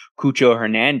probably Cucho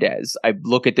Hernandez. I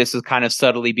look at this as kind of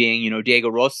subtly being, Diego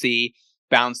Rossi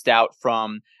bounced out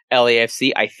from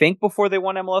LAFC, I think before they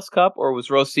won MLS Cup, or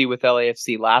was Rossi with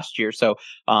LAFC last year. So,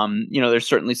 there's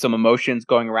certainly some emotions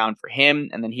going around for him.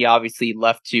 And then he obviously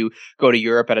left to go to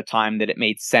Europe at a time that it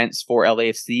made sense for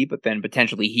LAFC, but then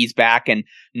potentially he's back and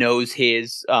knows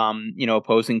his,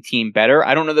 opposing team better.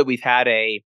 I don't know that we've had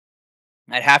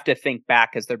I'd have to think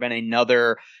back. Has there been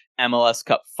another MLS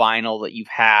Cup final that you've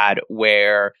had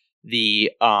where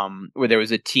where there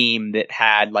was a team that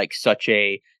had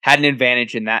had an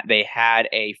advantage in that they had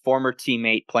a former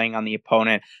teammate playing on the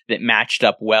opponent that matched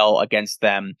up well against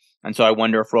them? And so I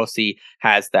wonder if Rossi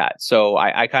has that. So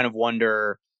I kind of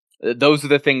wonder. Those are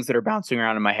the things that are bouncing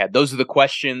around in my head. Those are the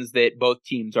questions that both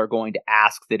teams are going to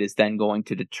ask that is then going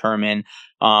to determine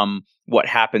what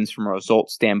happens from a result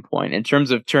standpoint. In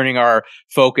terms of turning our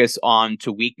focus on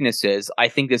to weaknesses, I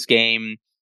think this game,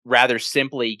 rather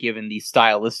simply given the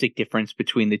stylistic difference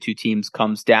between the two teams,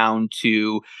 comes down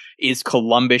to, is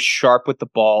Columbus sharp with the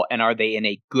ball, and are they in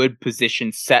a good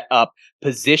position set up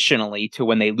positionally to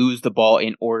when they lose the ball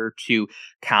in order to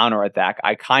counterattack?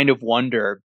 I kind of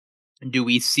wonder, do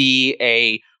we see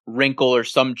a wrinkle or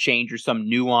some change or some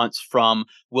nuance from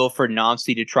Wilfried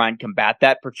Nancy to try and combat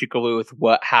that, particularly with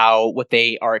what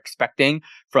they are expecting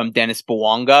from Dennis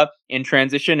Bawanga in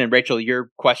transition? And Rachel,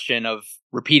 your question of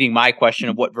repeating my question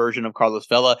of what version of Carlos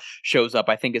Vela shows up,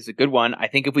 I think is a good one. I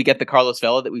think if we get the Carlos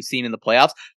Vela that we've seen in the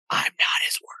playoffs, I'm not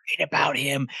as worried about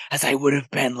him as I would have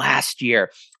been last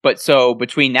year. But so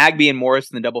between Nagbe and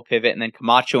Morris in the double pivot and then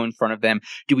Camacho in front of them,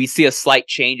 do we see a slight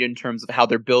change in terms of how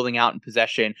they're building out in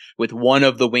possession with one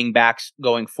of the wing backs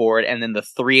going forward and then the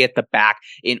three at the back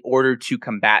in order to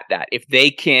combat that? If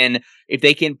they can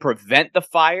prevent the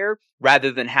fire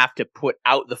rather than have to put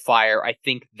out the fire, I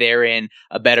think they're in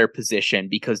a better position,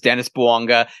 because Dennis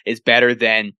Bawanga is better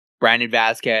than Brandon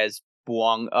Vazquez,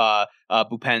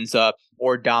 Bupenza,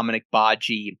 or Dominic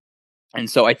Baji.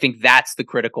 And so I think that's the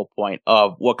critical point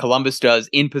of what Columbus does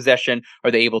in possession.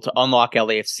 Are they able to unlock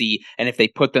LAFC? And if they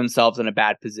put themselves in a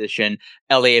bad position,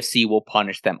 LAFC will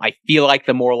punish them. I feel like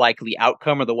the more likely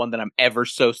outcome, or the one that I'm ever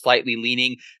so slightly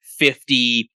leaning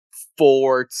 54-46,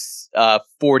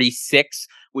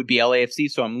 would be LAFC.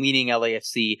 So I'm leaning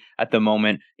LAFC at the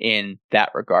moment in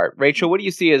that regard. Rachel, what do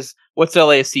you see as what's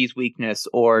LAFC's weakness?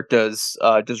 Or does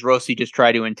Rossi just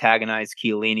try to antagonize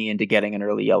Chiellini into getting an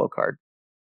early yellow card?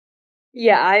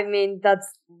 Yeah, I mean, that's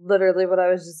literally what I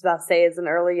was just about to say, is an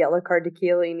early yellow card to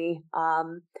Chiellini.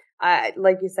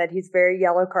 Like you said, he's very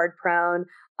yellow card prone.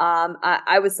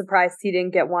 I was surprised he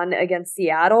didn't get one against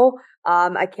Seattle.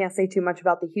 I can't say too much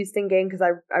about the Houston game because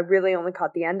I really only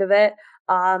caught the end of it.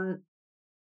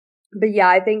 But yeah,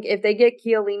 I think if they get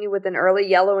Chiellini with an early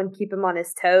yellow and keep him on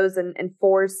his toes and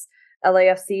force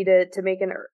LAFC to make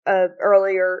an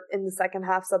earlier in the second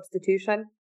half substitution,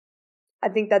 I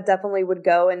think that definitely would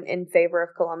go in favor of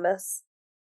Columbus.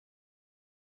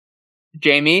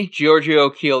 Jamie, Giorgio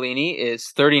Chiellini is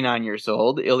 39 years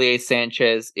old. Ilie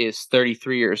Sanchez is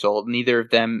 33 years old. Neither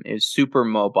of them is super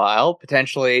mobile.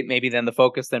 Potentially, maybe then the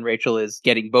focus then, Rachel, is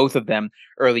getting both of them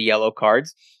early yellow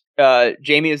cards.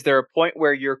 Jamie, is there a point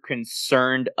where you're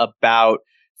concerned about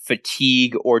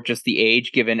fatigue or just the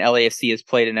age, given LAFC has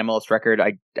played an MLS record.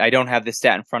 I don't have this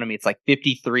stat in front of me. It's like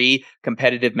 53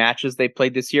 competitive matches they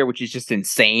played this year, which is just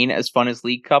insane, as fun as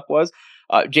League Cup was.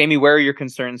 Jamie, where are your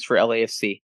concerns for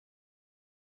LAFC?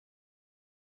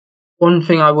 One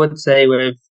thing I would say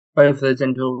with both of those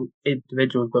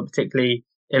individuals, but particularly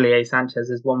Ilie Sanchez,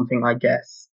 is one thing I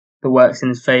guess that works in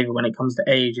his favour when it comes to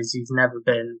age is he's never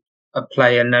been a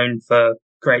player known for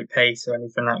great pace or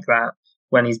anything like that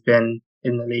when he's been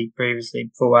in the league previously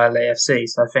before LAFC.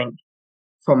 So I think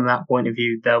from that point of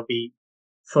view, they'll be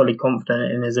fully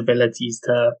confident in his abilities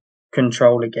to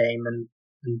control a game and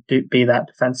be that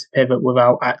defensive pivot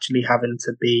without actually having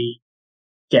to be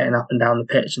getting up and down the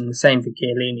pitch. And the same for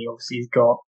Chiellini. Obviously, he's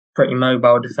got pretty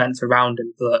mobile defence around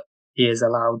him, but he is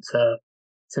allowed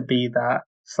to be that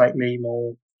slightly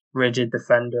more rigid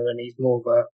defender, and he's more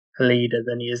of a leader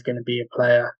than he is going to be a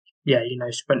player,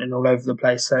 sprinting all over the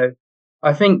place. So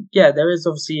I think, there is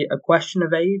obviously a question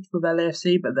of age with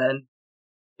LAFC, but then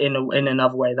in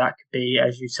another way, that could be,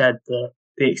 as you said, the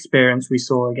experience we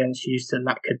saw against Houston,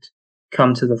 that could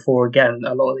come to the fore again.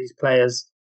 A lot of these players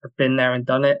have been there and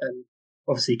done it, and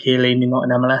obviously Chiellini not in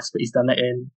MLS, but he's done it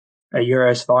in a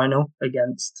Euros final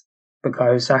against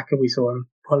Bukayo Saka. We saw him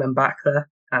pull him back there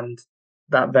and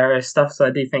that various stuff. So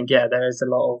I do think, there's a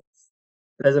lot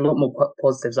more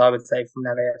positives, I would say, from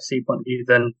an LAFC point of view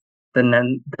than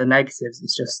the negatives.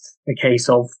 It's just a case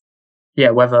of,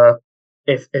 whether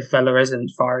if Vela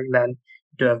isn't firing, then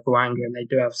you do have Boanga, and they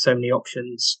do have so many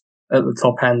options at the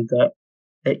top end that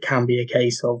it can be a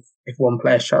case of if one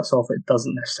player shuts off, it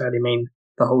doesn't necessarily mean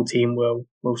the whole team will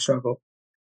struggle.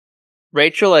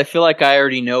 Rachel, I feel like I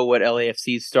already know what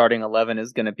LAFC's starting 11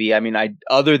 is going to be. I mean, I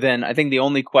think the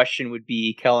only question would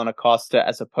be Kellen Acosta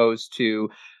as opposed to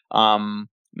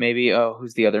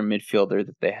who's the other midfielder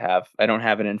that they have? I don't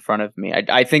have it in front of me.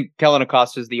 I think Kellen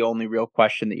Acosta is the only real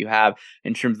question that you have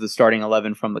in terms of the starting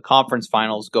 11 from the conference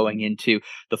finals going into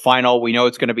the final. We know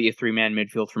it's going to be a three-man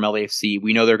midfield from LAFC.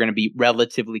 We know they're going to be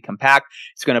relatively compact.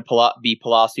 It's going to be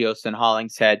Palacios and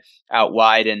Hollingshead out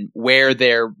wide, and where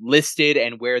they're listed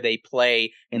and where they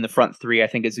play in the front three, I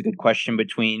think is a good question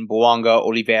between Boanga,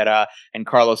 Oliveira, and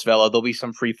Carlos Vela. There'll be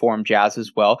some free-form jazz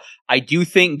as well. I do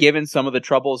think, given some of the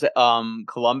troubles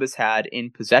Columbus had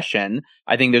in possession,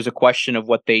 I think there's a question of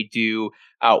what they do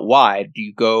out wide. Do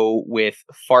you go with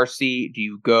Farsi? Do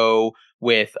you go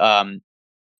with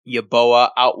Yeboah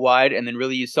out wide? And then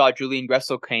really you saw Julian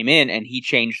Gressel came in and he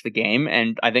changed the game.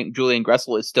 And I think Julian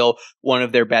Gressel is still one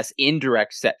of their best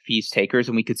indirect set piece takers.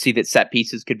 And we could see that set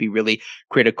pieces could be really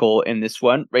critical in this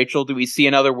one. Rachel, do we see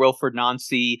another Wilfred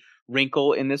Nancy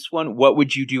wrinkle in this one? What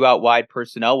would you do out wide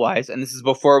personnel wise? And this is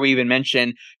before we even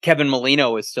mention Kevin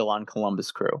Molino is still on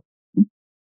Columbus Crew.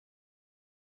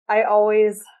 I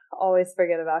always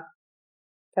forget about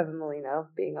Kevin Molino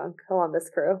being on Columbus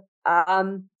Crew.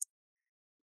 I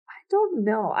don't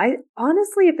know. I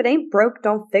honestly, if it ain't broke,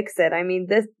 don't fix it. I mean,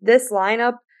 this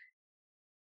lineup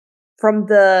from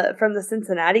the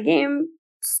Cincinnati game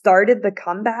started the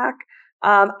comeback.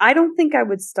 I don't think I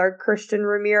would start Christian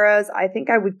Ramirez. I think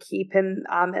I would keep him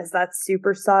as that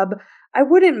super sub. I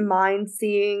wouldn't mind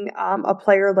seeing a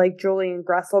player like Julian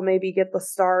Gressel maybe get the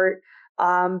start.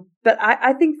 But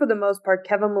I think for the most part,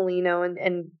 Kevin Molino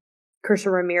and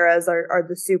Christian Ramirez are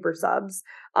the super subs.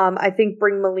 I think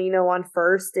bring Molino on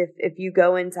first if you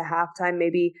go into halftime,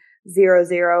 maybe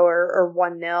 0-0 or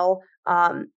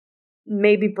 1-0.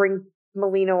 Maybe bring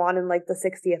Molino on in like the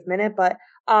 60th minute, but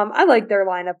I like their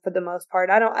lineup for the most part.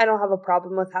 I don't have a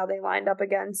problem with how they lined up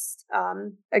against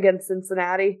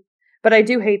Cincinnati, but I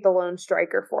do hate the lone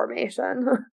striker formation.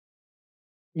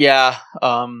 Yeah,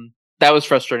 that was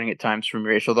frustrating at times from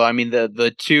Rachel, though. I mean,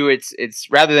 the two, it's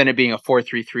rather than it being a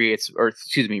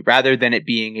 4-3-3, rather than it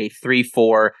being a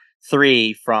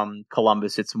 3-4-3 from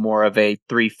Columbus, it's more of a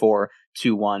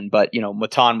 3-4-2-1. But,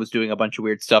 Matan was doing a bunch of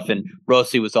weird stuff and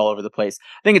Rossi was all over the place.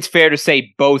 I think it's fair to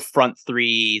say both front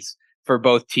threes for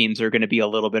both teams are going to be a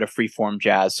little bit of freeform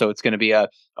jazz. So it's going to be a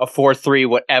 4-3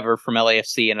 whatever from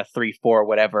LAFC and a 3-4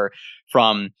 whatever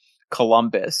from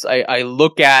Columbus. I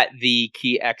look at the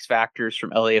key X factors from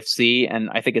LAFC, and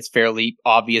I think it's fairly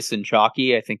obvious and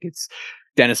chalky. I think it's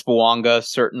Dennis Bouanga,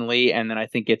 certainly, and then I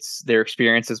think it's their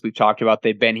experience, as we've talked about.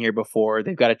 They've been here before.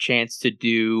 They've got a chance to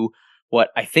do what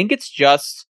I think it's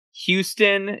just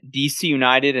Houston, DC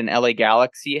United, and LA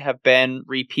Galaxy have been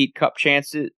repeat cup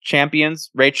champions.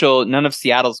 Rachel, none of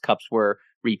Seattle's cups were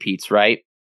repeats, right?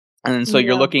 And so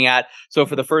you're looking at,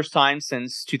 for the first time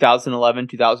since 2011,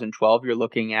 2012, you're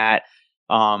looking at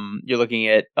You're looking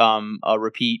at a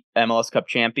repeat MLS Cup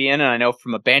champion, and I know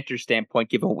from a banter standpoint,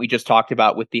 given what we just talked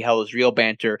about with the Hell is Real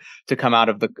banter to come out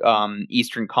of the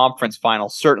Eastern Conference Final,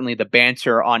 certainly the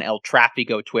banter on El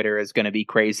Trafico Twitter is going to be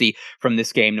crazy from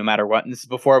this game, no matter what. And this is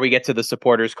before we get to the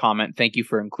supporters comment. Thank you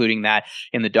for including that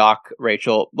in the doc,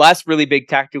 Rachel. Last really big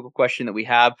tactical question that we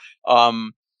have.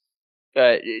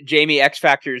 Jamie, X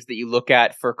factors that you look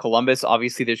at for Columbus.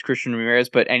 Obviously, there's Christian Ramirez,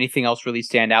 but anything else really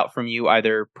stand out from you,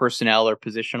 either personnel or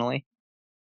positionally?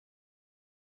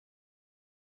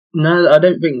 No, I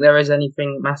don't think there is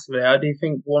anything massively. I do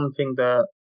think one thing that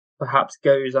perhaps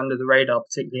goes under the radar,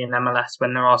 particularly in MLS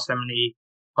when there are so many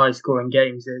high-scoring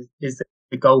games, is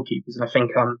the goalkeepers. And I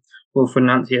think Wilfred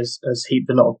Nancy has heaped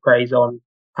a lot of praise on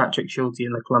Patrick Schulte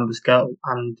in the Columbus goal,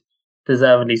 and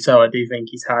deservedly so. I do think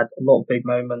he's had a lot of big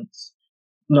moments,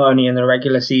 not only in the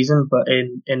regular season but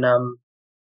in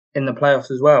the playoffs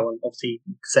as well. And obviously,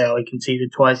 you could say he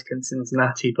conceded twice against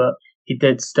Cincinnati, but he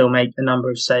did still make a number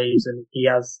of saves, and he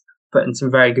has put in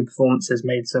some very good performances,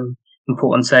 made some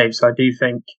important saves. So I do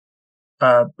think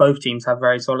both teams have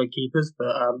very solid keepers,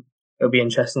 but it'll be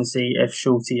interesting to see if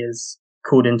Schulte is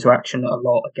called into action a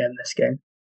lot again this game.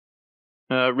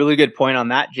 Really good point on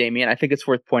that, Jamie. And I think it's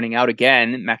worth pointing out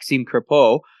again, Maxime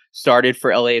Crepeau started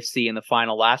for LAFC in the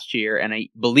final last year, and I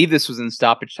believe this was in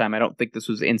stoppage time. I don't think this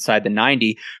was inside the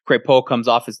 90. Crepeau comes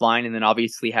off his line and then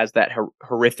obviously has that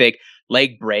horrific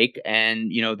leg break. And,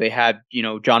 they had,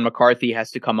 John McCarthy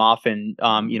has to come off and,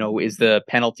 is the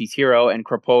penalties hero. And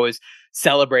Crepeau is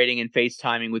celebrating and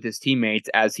FaceTiming with his teammates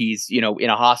as he's, in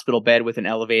a hospital bed with an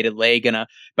elevated leg and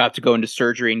about to go into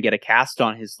surgery and get a cast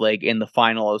on his leg in the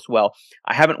final as well.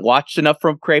 I haven't watched enough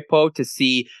from Crepeau to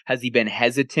see, has he been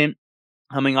hesitant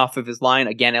coming off of his line?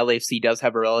 Again, LAFC does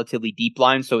have a relatively deep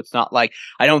line, so it's not like,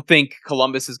 I don't think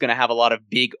Columbus is going to have a lot of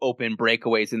big open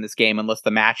breakaways in this game unless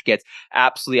the match gets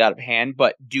absolutely out of hand.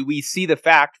 But do we see the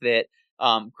fact that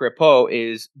Crepeau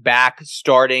is back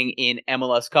starting in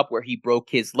MLS Cup where he broke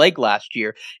his leg last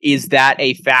year? Is that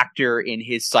a factor in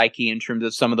his psyche in terms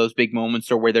of some of those big moments,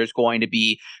 or where there's going to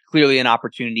be clearly an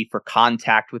opportunity for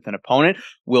contact with an opponent?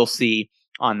 We'll see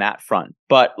on that front.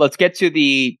 But let's get to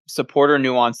the supporter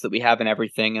nuance that we have in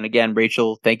everything. And again,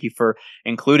 Rachel, thank you for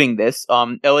including this.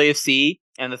 LAFC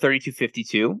and the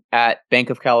 3252 at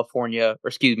Bank of California,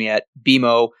 at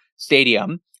BMO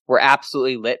Stadium were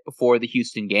absolutely lit before the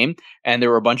Houston game. And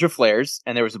there were a bunch of flares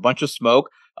and there was a bunch of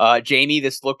smoke. Jamie,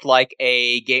 this looked like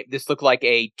a game. This looked like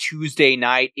a Tuesday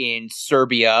night in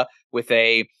Serbia with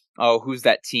who's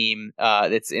that team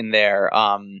that's in there?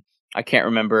 I can't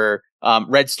remember.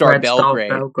 Red Star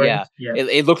Belgrade. Yeah.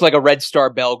 It looked like a Red Star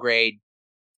Belgrade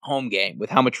home game with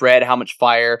how much red, how much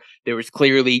fire. There was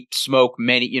clearly smoke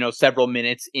several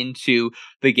minutes into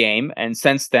the game. And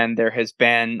since then, there has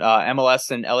been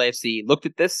MLS and LAFC looked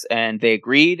at this and they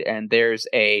agreed. And there's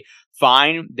a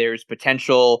fine. There's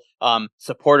potential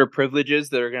supporter privileges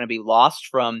that are going to be lost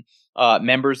from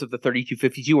members of the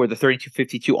 3252 or the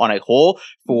 3252 on a whole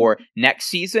for next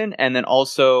season. And then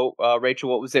also, Rachel,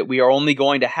 what was it? We are only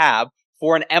going to have,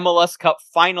 for an MLS Cup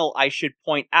final, I should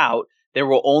point out, there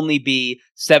will only be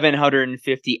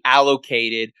 750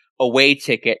 allocated away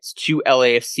tickets to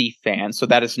LAFC fans. So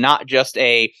that is not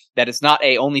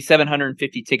only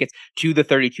 750 tickets to the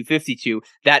 3252.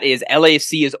 That is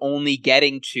LAFC is only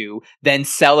getting to then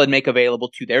sell and make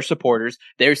available to their supporters,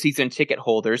 their season ticket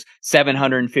holders,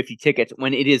 750 tickets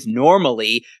when it is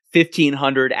normally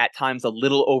 1,500, at times a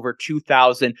little over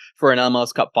 2,000 for an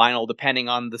MLS Cup final, depending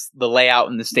on the layout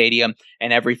in the stadium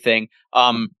and everything.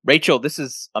 Rachel, this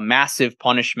is a massive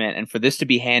punishment, and for this to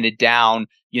be handed down,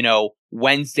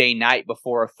 Wednesday night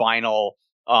before a final,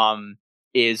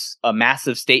 is a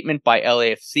massive statement by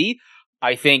LAFC.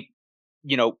 I think,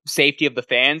 safety of the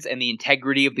fans and the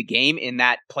integrity of the game in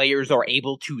that players are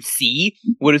able to see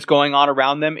what is going on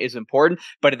around them is important.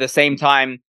 But at the same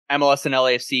time, MLS and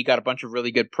LAFC got a bunch of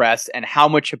really good press. And how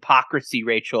much hypocrisy,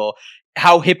 Rachel,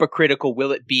 how hypocritical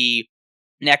will it be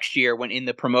next year when in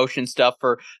the promotion stuff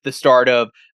for the start of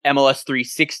MLS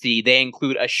 360, they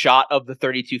include a shot of the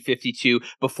 3252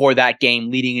 before that game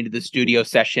leading into the studio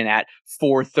session at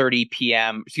 4:30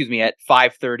 p.m. At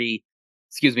 5:30.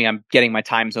 I'm getting my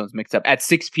time zones mixed up. At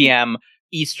 6 p.m.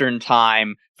 Eastern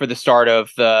time for the start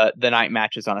of the night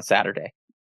matches on a Saturday.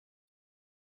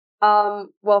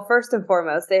 Well, first and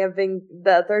foremost,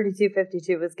 the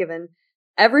 3252 was given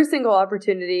every single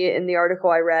opportunity in the article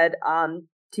I read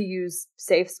to use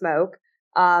safe smoke,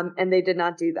 and they did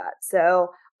not do that. So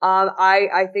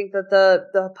I think that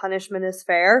the punishment is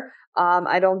fair.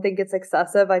 I don't think it's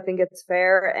excessive. I think it's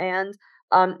fair, and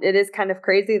it is kind of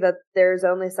crazy that there's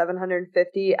only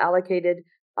 750 allocated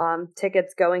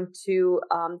tickets going to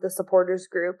the supporters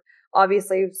group.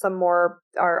 Obviously, some more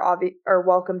are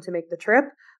welcome to make the trip.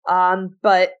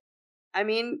 But I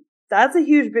mean, that's a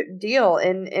huge deal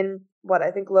in what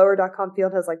I think lower.com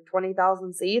field has like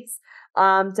 20,000 seats,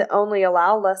 to only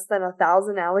allow less than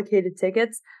 1,000 allocated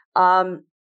tickets.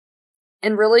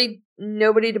 And really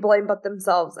nobody to blame but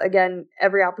themselves. Again,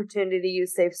 every opportunity to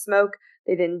use safe smoke,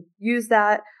 they didn't use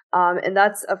that. And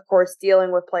that's, of course,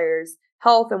 dealing with players'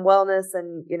 health and wellness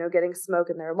and, getting smoke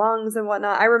in their lungs and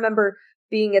whatnot. I remember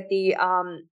being at the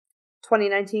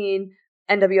 2019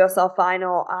 NWSL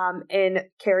final in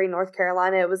Cary, North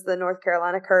Carolina. It was the North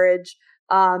Carolina Courage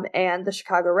and the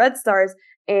Chicago Red Stars.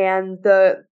 And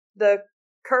the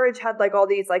Courage had like all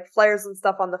these like flares and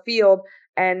stuff on the field.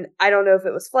 And I don't know if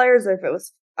it was flares or if it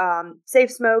was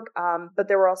safe smoke, but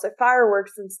there were also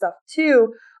fireworks and stuff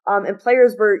too. And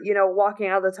players were, walking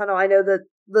out of the tunnel. I know that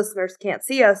listeners can't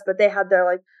see us, but they had their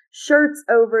like shirts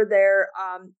over their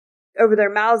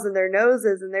mouths and their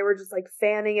noses, and they were just like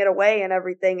fanning it away and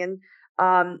everything. And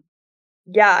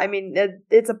yeah, I mean,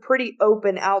 it's a pretty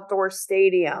open outdoor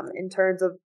stadium in terms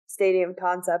of stadium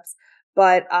concepts,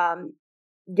 but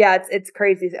yeah, it's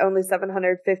crazy. It's only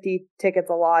 750 tickets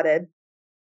allotted.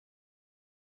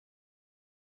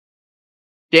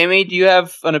 Jamie, do you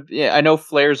have I know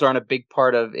flares aren't a big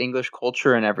part of English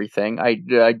culture and everything.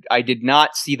 I did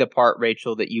not see the part,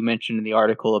 Rachel, that you mentioned in the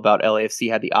article about LAFC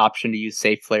had the option to use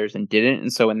safe flares and didn't.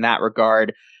 And so in that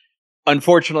regard,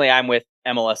 unfortunately, I'm with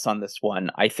MLS on this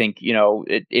one. I think,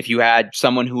 if you had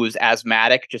someone who was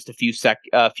asthmatic just a few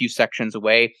sections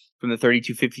away from the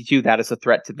 3252, that is a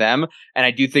threat to them. And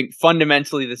I do think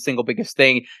fundamentally the single biggest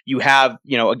thing you have,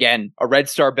 again, a Red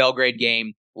Star Belgrade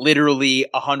game, literally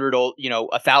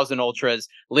 1,000 ultras,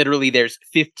 literally there's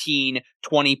 15,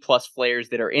 20 plus flares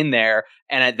that are in there.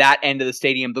 And at that end of the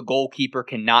stadium, the goalkeeper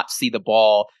cannot see the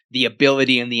ball. The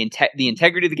ability and the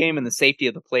integrity of the game and the safety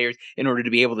of the players in order to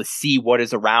be able to see what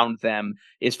is around them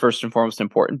is first and foremost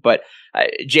important. But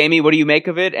Jamie, what do you make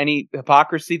of it? Any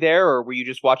hypocrisy there, or were you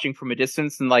just watching from a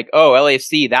distance and like, oh,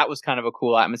 LAFC, that was kind of a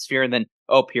cool atmosphere, and then,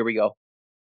 oh, here we go?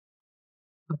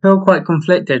 I feel quite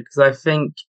conflicted because I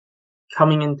think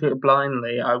coming into it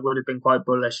blindly, I would have been quite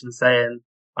bullish and saying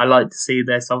I like to see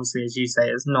this. Obviously, as you say,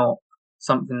 it's not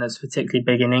something that's particularly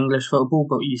big in English football,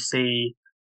 but you see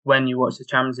when you watch the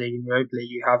Champions League and Europa League,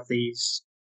 you have these,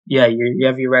 you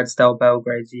have your Red Star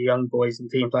Belgrades, your young boys and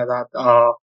teams like that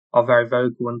are very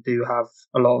vocal and do have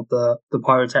a lot of the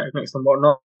pyrotechnics and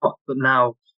whatnot. But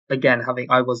now, again,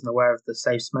 I wasn't aware of the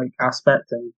safe smoke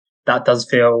aspect, and that does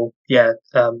feel, you're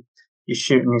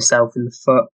shooting yourself in the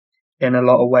foot in a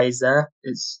lot of ways there.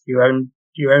 It's your own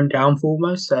downfall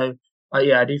almost. So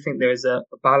I do think there is a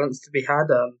balance to be had.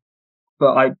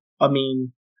 But I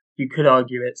mean, you could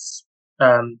argue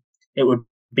it would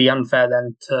be unfair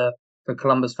then to for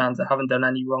Columbus fans that haven't done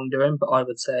any wrongdoing. But I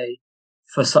would say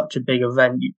for such a big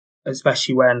event,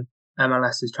 especially when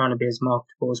MLS is trying to be as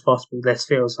marketable as possible, this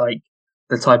feels like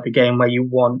the type of game where you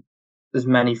want as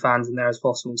many fans in there as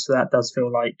possible. So that does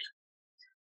feel like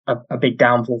a big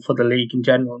downfall for the league in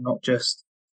general, not just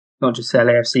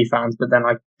LAFC fans. But then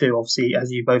I do obviously,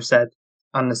 as you both said,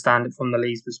 understand it from the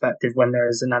league's perspective when there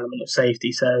is an element of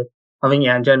safety. So I think,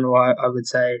 in general, I would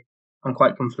say I'm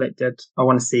quite conflicted. I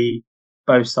want to see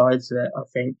both sides of it. I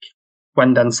think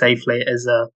when done safely, it is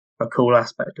a cool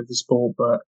aspect of the sport,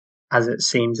 but as it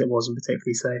seems, it wasn't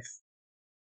particularly safe.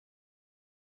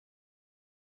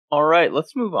 All right,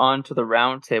 let's move on to the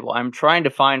roundtable. I'm trying to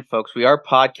find, folks, we are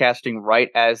podcasting right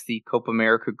as the Copa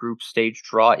America group stage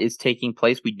draw is taking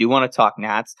place. We do want to talk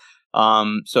Nats.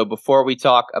 So before we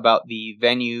talk about the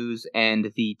venues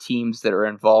and the teams that are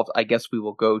involved, I guess we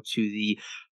will go to the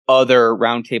other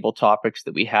roundtable topics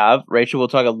that we have. Rachel, we'll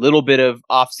talk a little bit of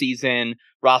off-season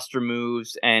roster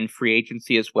moves and free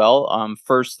agency as well.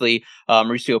 Firstly,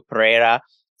 Mauricio Pereira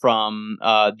from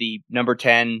the number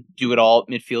 10 do-it-all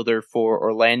midfielder for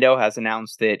Orlando has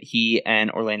announced that he and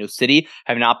Orlando City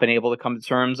have not been able to come to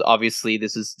terms. Obviously,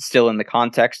 this is still in the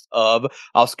context of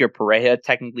Oscar Pereira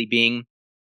technically being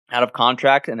out of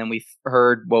contract. And then we've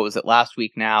heard, what was it, last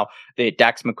week now, that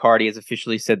Dax McCarty has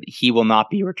officially said that he will not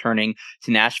be returning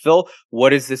to Nashville. What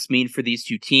does this mean for these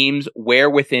two teams? Where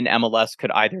within MLS could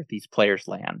either of these players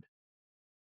land?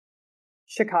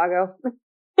 Chicago.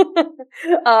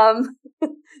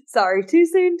 Sorry, too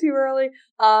soon, too early.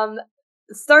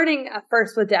 Starting at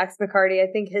first with Dax McCarty,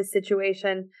 I think his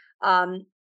situation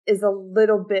is a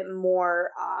little bit more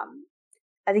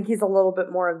I think he's a little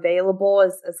bit more available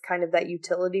as kind of that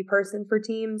utility person for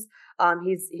teams.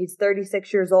 He's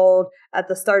 36 years old at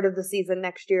the start of the season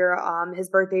next year. His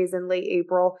birthday is in late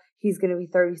April. He's going to be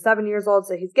 37 years old,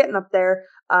 so he's getting up there.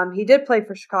 He did play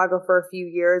for Chicago for a few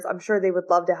years. I'm sure they would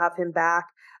love to have him back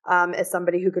as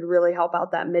somebody who could really help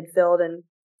out that midfield and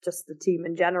just the team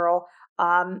in general.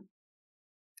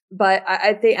 But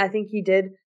I think he did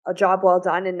a job well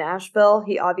done in Nashville.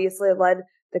 He obviously led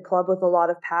the club with a lot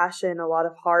of passion, a lot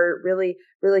of heart, really,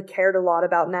 really cared a lot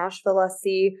about Nashville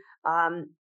SC.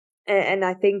 And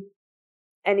I think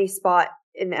any spot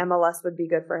in MLS would be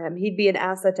good for him. He'd be an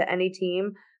asset to any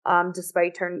team,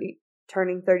 despite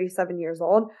turning 37 years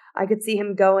old. I could see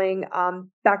him going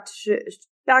back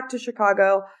to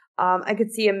Chicago. I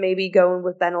could see him maybe going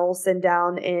with Ben Olsen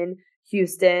down in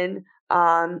Houston.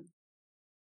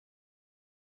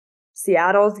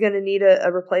 Seattle's going to need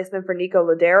a replacement for Nico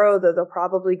Lodeiro, though they'll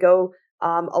probably go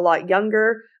a lot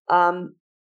younger.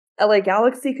 LA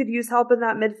Galaxy could use help in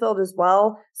that midfield as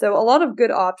well. So a lot of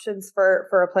good options for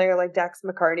a player like Dax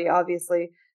McCarty, obviously.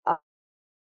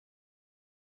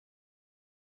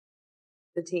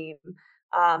 The team.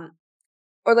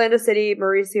 Orlando City,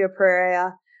 Mauricio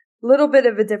Pereira, little bit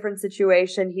of a different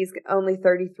situation. He's only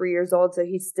 33 years old, so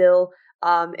he's still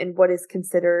in what is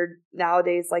considered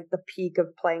nowadays like the peak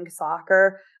of playing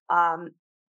soccer. I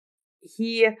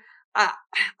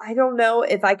don't know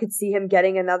if I could see him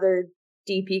getting another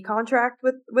DP contract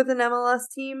with an MLS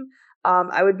team.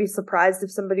 I would be surprised if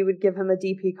somebody would give him a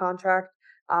DP contract.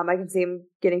 I can see him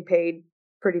getting paid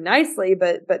pretty nicely,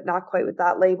 but not quite with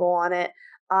that label on it.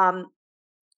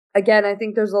 Again, I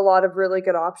think there's a lot of really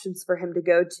good options for him to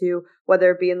go to, whether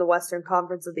it be in the Western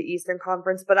Conference or the Eastern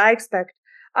Conference. But I expect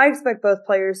both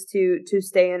players to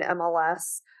stay in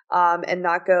MLS and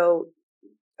not go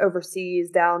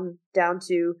overseas down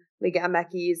to Liga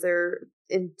MX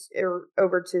or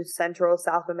over to Central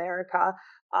South America.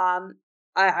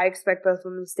 I expect both of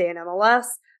them to stay in MLS,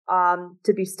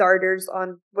 to be starters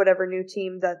on whatever new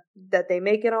team that they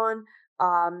make it on.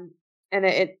 And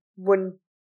it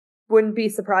wouldn't be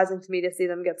surprising to me to see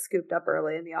them get scooped up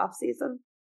early in the off season.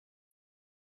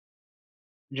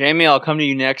 Jamie, I'll come to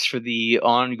you next for the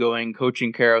ongoing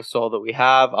coaching carousel that we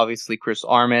have. Obviously, Chris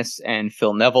Armas and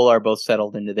Phil Neville are both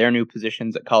settled into their new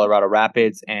positions at Colorado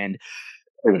Rapids and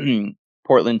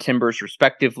Portland Timbers,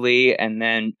 respectively. And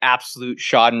then absolute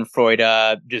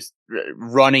schadenfreude, just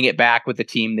running it back with a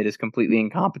team that is completely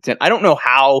incompetent. I don't know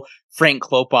how Frank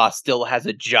Klopa still has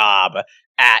a job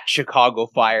at Chicago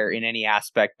Fire in any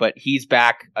aspect, but he's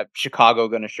back. Chicago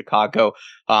going to Chicago.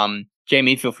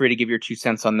 Jamie, feel free to give your 2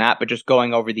 cents on that, but just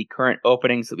going over the current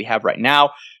openings that we have right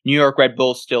now. New York Red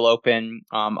Bulls still open,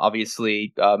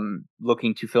 obviously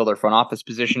looking to fill their front office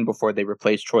position before they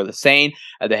replace Troy Lesane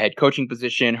at the head coaching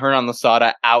position. Hernan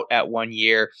Losada out at 1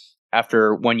 year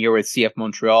after 1 year with CF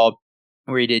Montreal,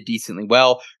 where he did decently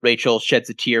well. Rachel sheds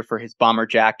a tear for his bomber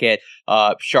jacket.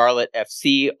 Charlotte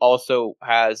FC also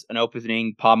has an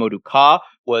opening. Pa Moduka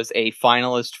was a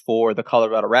finalist for the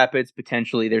Colorado Rapids.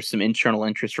 Potentially there's some internal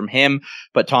interest from him,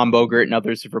 but Tom Bogert and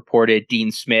others have reported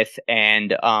Dean Smith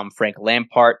and Frank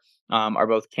Lampart are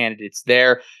both candidates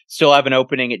there. Still have an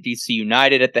opening at DC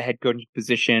United at the head coaching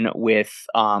position with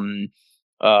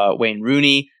Wayne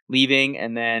Rooney leaving.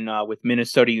 And then with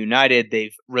Minnesota United,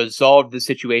 they've resolved the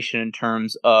situation in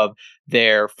terms of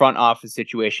their front office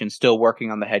situation, still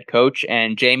working on the head coach.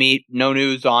 And Jamie, no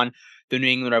news on the New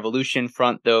England Revolution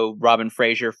front, though Robin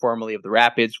Fraser, formerly of the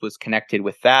Rapids, was connected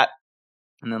with that.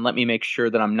 And then let me make sure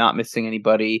that I'm not missing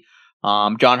anybody.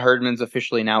 John Herdman's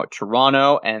officially now at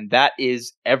Toronto, and that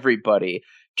is everybody.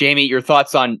 Jamie, your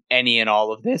thoughts on any and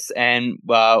all of this, and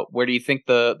where do you think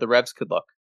the Revs could look?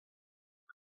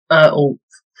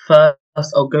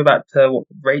 First, I'll go back to what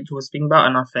Rachel was speaking about,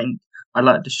 and I think I'd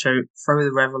like to throw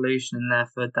the Revolution in there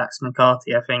for Dax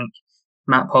McCarty. I think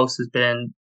Matt Pulse has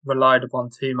been relied upon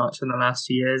too much in the last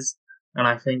 2 years, and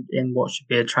I think in what should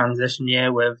be a transition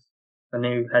year with a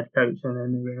new head coach and a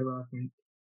new era, I think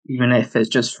even if it's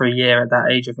just for a year at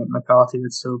that age, I think McCarty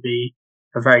would still be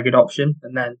a very good option.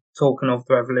 And then talking of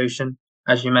the Revolution,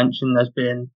 as you mentioned, there's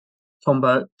been Tom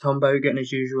Bogan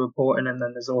as usual reporting, and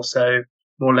then there's also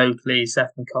more locally Seth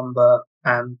McCumber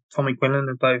and Tommy Quinlan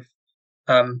have both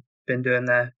been doing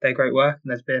their great work.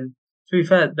 And there's been, to be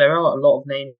fair, there are a lot of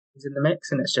names in the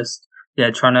mix, and it's just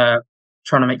trying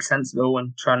to make sense of it all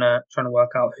and trying to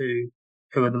work out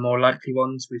who are the more likely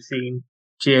ones. We've seen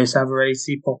Gio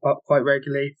Savarese pop up quite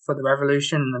regularly for the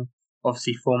Revolution, and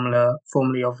obviously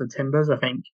formerly of the Timbers. I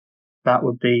think that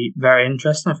would be very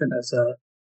interesting. I think there's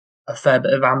a fair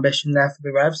bit of ambition there for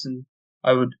the Revs, and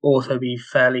I would also be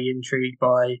fairly intrigued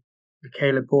by the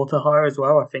Caleb Porter hire as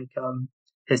well. I think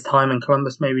his time in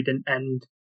Columbus maybe didn't end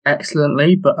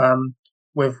excellently, but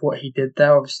with what he did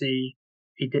there, obviously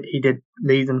he did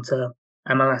lead them to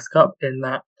MLS Cup in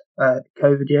that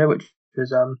COVID year, which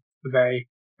was a very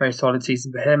very solid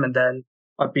season for him. And then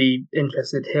I'd be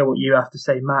interested to hear what you have to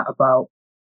say, Matt, about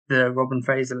the Robin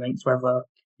Fraser links, whether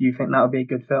you think that would be a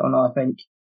good fit or not. I think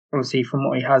obviously from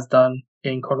what he has done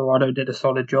in Colorado, did a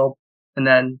solid job. And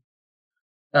then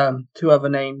two other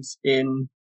names in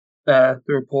the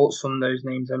reports from those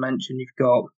names I mentioned. You've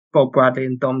got Bob Bradley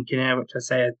and Dom Kinnear, which I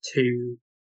say are two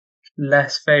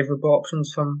less favourable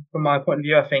options from my point of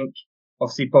view. I think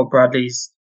obviously Bob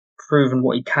Bradley's proven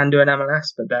what he can do in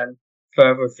MLS, but then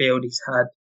further afield he's had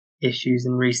issues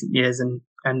in recent years and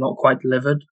not quite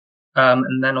delivered.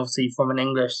 And then obviously from an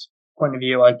English point of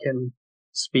view, I can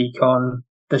speak on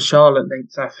the Charlotte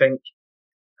links. I think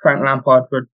Frank Lampard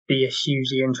would be a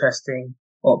hugely interesting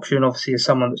option, obviously as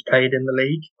someone that's played in the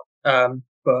league.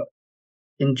 But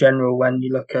in general, when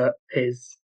you look at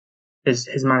his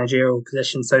managerial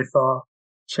position so far,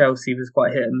 Chelsea was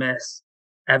quite hit and miss.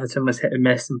 Everton was hit and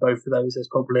miss, and both of those there's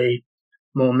probably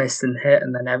more miss than hit.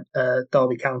 And then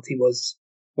Derby County was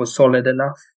solid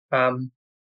enough.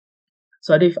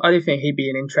 So I do think he'd be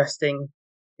an interesting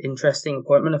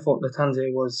appointment. I thought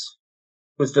Lattanzio was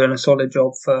doing a solid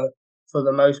job for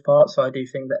the most part. So I do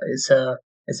think that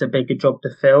it's a bigger job to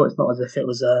fill. It's not as if it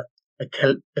was a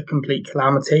complete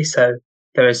calamity. So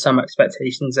there is some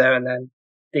expectations there. And then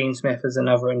Dean Smith is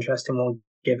another interesting one,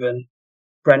 given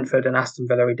Brentford and Aston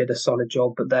Villa, he did a solid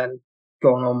job, but then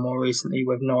gone on more recently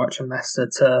with Norwich and Leicester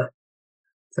to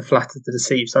flatter to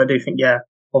deceive. So I do think,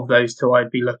 of those two, I'd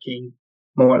be looking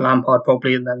more at Lampard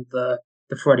probably, and then the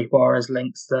Freddie Juarez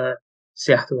links, the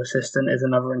Seattle assistant, is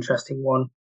another interesting one.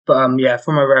 But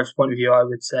from a Revs point of view, I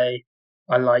would say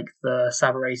I like the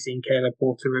Savarese and Caleb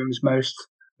Porter rooms most.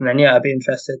 And then I'd be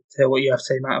interested to hear what you have to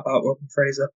say, Matt, about Robin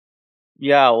Fraser.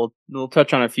 Yeah, we'll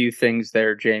touch on a few things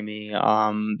there, Jamie.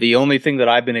 The only thing that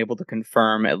I've been able to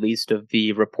confirm, at least of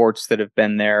the reports that have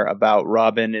been there about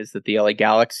Robin, is that the LA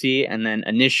Galaxy, and then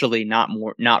initially, not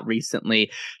recently,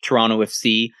 Toronto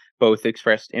FC, both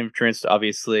expressed interest.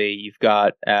 Obviously, you've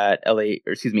got at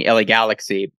LA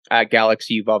Galaxy. At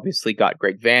Galaxy, you've obviously got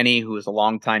Greg Vanney, who is a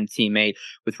longtime teammate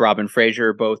with Robin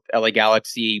Fraser, both LA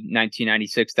Galaxy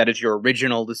 1996. That is your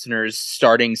original listeners'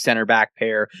 starting center back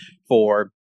pair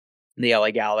for the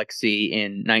LA Galaxy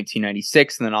in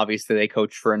 1996, and then obviously they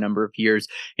coached for a number of years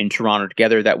in Toronto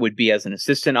together. That would be as an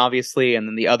assistant, obviously, and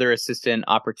then the other assistant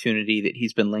opportunity that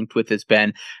he's been linked with has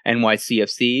been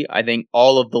NYCFC. I think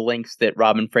all of the links that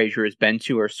Robin Fraser has been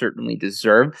to are certainly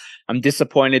deserved. I'm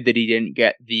disappointed that he didn't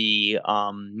get the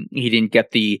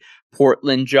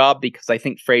Portland job, because I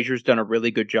think Fraser's done a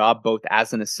really good job both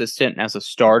as an assistant and as a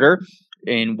starter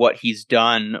in what he's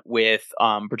done with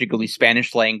particularly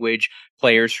Spanish language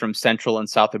players from Central and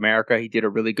South America. He did a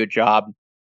really good job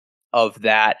of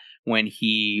that when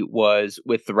he was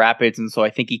with the Rapids. And so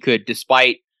I think he could,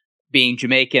 despite being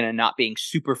Jamaican and not being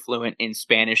super fluent in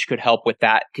Spanish, could help with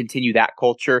that, continue that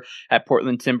culture at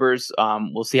Portland Timbers.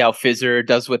 We'll see how Fizzer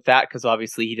does with that, because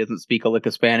obviously he doesn't speak a lick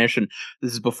of Spanish. And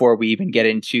this is before we even get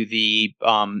into the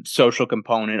social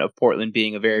component of Portland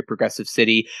being a very progressive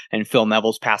city and Phil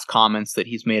Neville's past comments that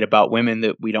he's made about women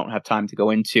that we don't have time to go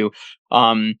into.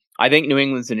 I think New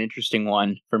England's an interesting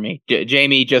one for me.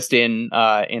 Jamie, just in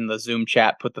the Zoom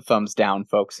chat, put the thumbs down,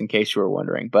 folks, in case you were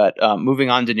wondering. But moving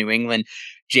on to New England,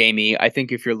 Jamie, I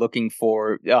think if you're looking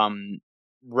for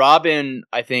Robin,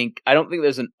 I don't think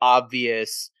there's an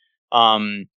obvious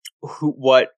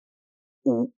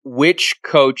which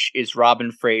coach is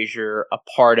Robin Fraser a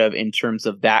part of in terms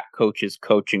of that coach's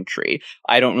coaching tree.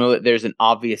 I don't know that there's an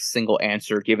obvious single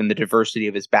answer given the diversity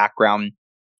of his background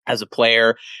as a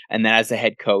player and then as a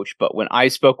head coach. But when I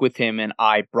spoke with him and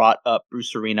I brought up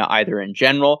Bruce Arena, either in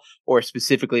general or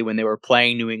specifically when they were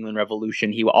playing New England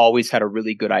Revolution, he always had a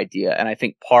really good idea. And I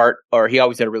think he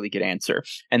always had a really good answer.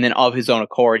 And then of his own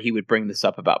accord, he would bring this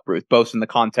up about Bruce, both in the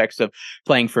context of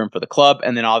playing for him for the club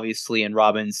and then obviously in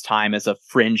Robin's time as a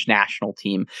fringe national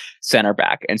team center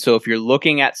back. And so if you're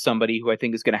looking at somebody who I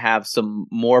think is going to have some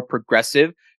more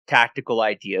progressive tactical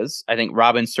ideas, I think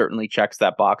Robin certainly checks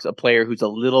that box. A player who's a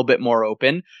little bit more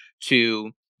open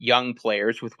to young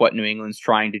players with what New England's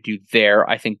trying to do there.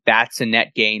 I think that's a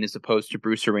net gain as opposed to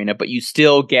Bruce Arena, but you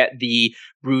still get the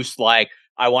Bruce, I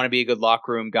want to be a good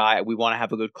locker room guy. We want to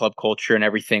have a good club culture and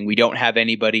everything. We don't have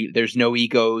anybody. There's no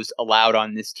egos allowed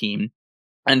on this team.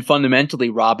 And fundamentally,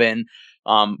 Robin,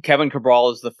 Kevin Cabral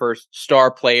is the first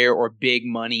star player or big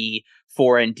money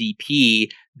foreign DP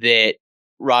that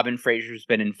Robin Fraser's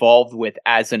been involved with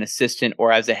as an assistant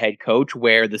or as a head coach,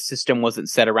 where the system wasn't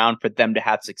set around for them to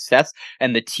have success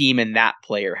and the team and that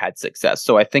player had success.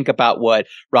 So I think about what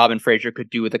Robin Fraser could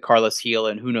do with the Carlos Heel,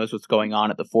 and who knows what's going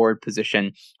on at the forward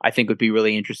position. I think would be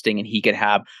really interesting, and he could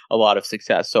have a lot of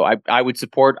success. So I would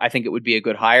support. I think it would be a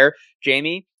good hire,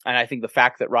 Jamie. And I think the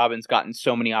fact that Robin's gotten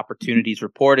so many opportunities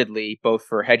reportedly, both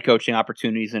for head coaching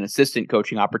opportunities and assistant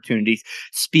coaching opportunities,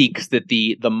 speaks that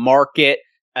the market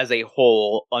as a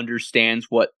whole understands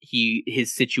what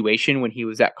his situation when he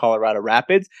was at Colorado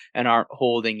Rapids and aren't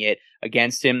holding it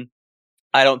against him.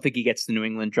 I don't think he gets the New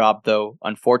England job, though.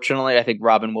 Unfortunately, I think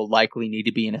Robin will likely need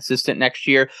to be an assistant next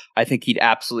year. I think he'd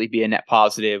absolutely be a net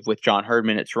positive with John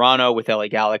Herdman at Toronto, with LA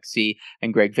Galaxy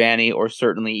and Greg Vanney, or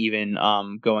certainly even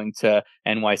going to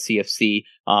NYCFC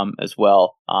as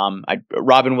well.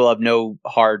 Robin will have no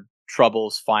hard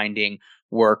troubles finding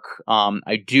work.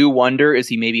 I do wonder, is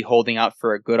he maybe holding out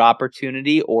for a good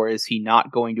opportunity, or is he not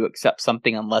going to accept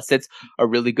something unless it's a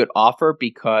really good offer,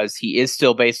 because he is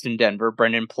still based in Denver.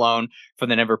 Brendan Plone from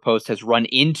the Denver Post has run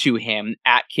into him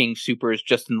at King Supers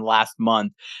just in the last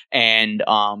month, and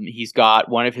he's got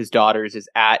one of his daughters is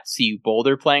at CU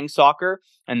Boulder playing soccer,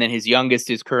 and then his youngest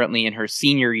is currently in her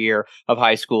senior year of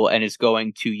high school and is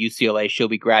going to UCLA. She'll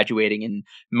be graduating in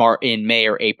May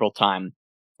or April time.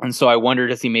 And so I wonder,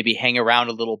 does he maybe hang around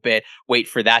a little bit, wait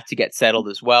for that to get settled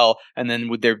as well? And then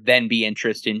would there then be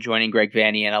interest in joining Greg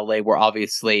Vanney in LA, where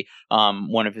obviously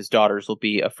one of his daughters will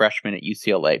be a freshman at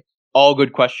UCLA? All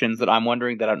good questions that I'm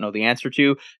wondering that I don't know the answer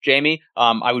to, Jamie.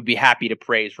 I would be happy to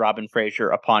praise Robin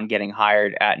Fraser upon getting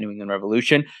hired at New England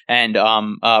Revolution. And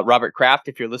Robert Kraft,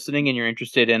 if you're listening and you're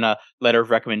interested in a letter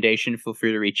of recommendation, feel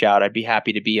free to reach out. I'd be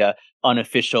happy to be a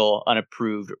unofficial,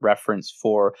 unapproved reference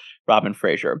for Robin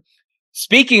Fraser.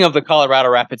 Speaking of the Colorado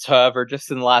Rapids, however,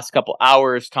 just in the last couple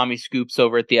hours, Tommy Scoops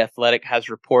over at The Athletic has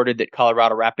reported that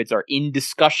Colorado Rapids are in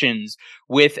discussions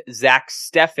with Zach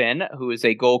Steffen, who is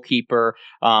a goalkeeper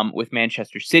with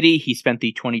Manchester City. He spent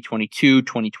the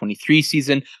 2022-2023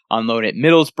 season on loan at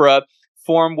Middlesbrough.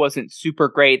 Form wasn't super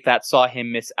great. That saw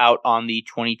him miss out on the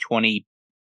 2022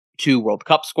 World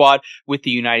Cup squad with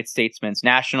the United States men's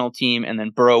national team, and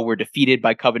then Borough were defeated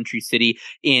by Coventry City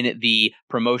in the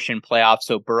promotion playoffs,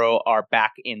 so Borough are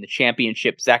back in the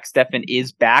championship. Zach Steffen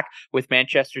is back with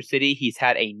Manchester City. He's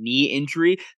had a knee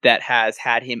injury that has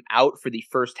had him out for the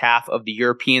first half of the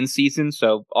European season,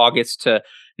 so August to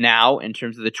now in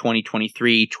terms of the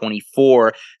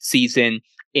 2023-24 season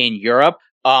in Europe.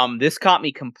 This caught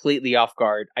me completely off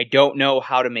guard. I don't know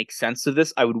how to make sense of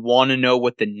this. I would want to know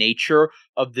what the nature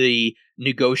of the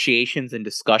negotiations and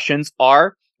discussions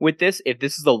are with this. If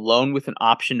this is a loan with an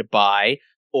option to buy,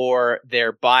 or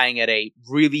they're buying at a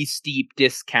really steep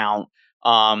discount,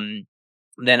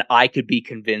 then I could be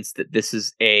convinced that this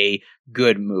is a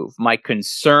good move. My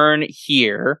concern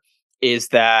here is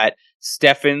that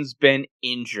Steffen's been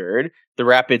injured. The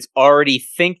Rapids already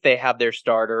think they have their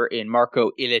starter in Marko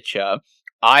Ilića.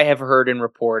 I have heard and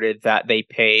reported that they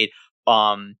paid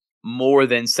more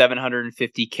than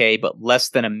 $750K, but less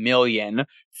than $1 million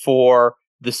for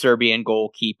the Serbian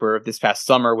goalkeeper this past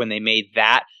summer when they made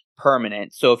that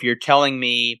permanent. So if you're telling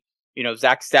me,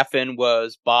 Zach Steffen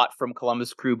was bought from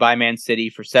Columbus Crew by Man City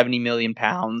for $70 million.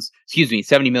 $7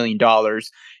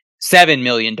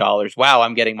 million. Wow,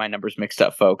 I'm getting my numbers mixed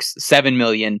up, folks. $7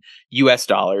 million US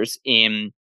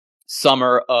in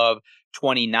summer of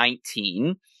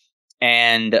 2019.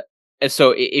 And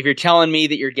so if you're telling me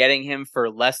that you're getting him for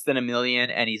less than $1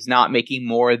 million and he's not making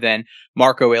more than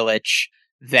Marko Ilić,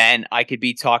 then I could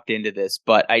be talked into this.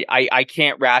 But I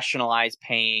can't rationalize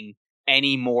paying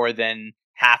any more than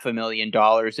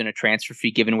 $500,000 in a transfer fee,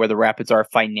 given where the Rapids are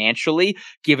financially,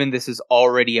 given this is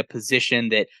already a position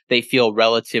that they feel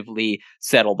relatively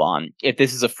settled on. If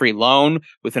this is a free loan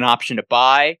with an option to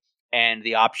buy, and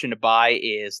the option to buy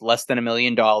is less than $1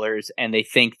 million, and they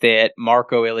think that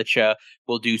Marko Ilića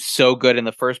will do so good in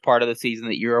the first part of the season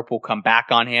that Europe will come back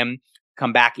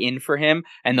in for him,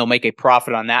 and they'll make a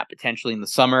profit on that potentially in the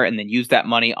summer, and then use that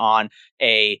money on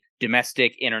a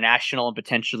domestic international and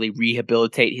potentially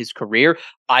rehabilitate his career,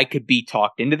 I could be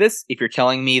talked into this. If you're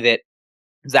telling me that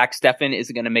Zach Steffen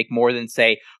isn't going to make more than,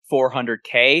 say,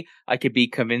 $400K, I could be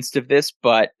convinced of this,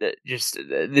 but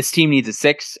this team needs a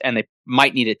 6, and they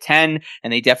might need a 10,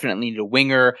 and they definitely need a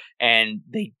winger, and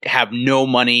they have no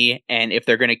money, and if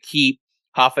they're going to keep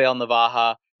Rafael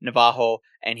Navajo,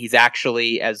 and he's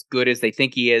actually as good as they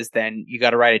think he is, then you got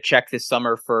to write a check this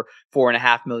summer for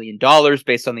 $4.5 million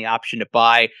based on the option to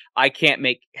buy. I can't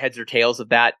make heads or tails of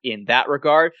that in that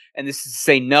regard, and this is to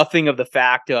say nothing of the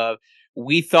fact of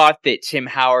we thought that Tim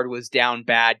Howard was down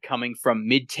bad coming from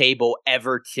mid-table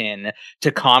Everton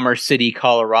to Commerce City,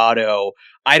 Colorado.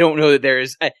 I don't know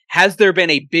that has there been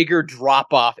a bigger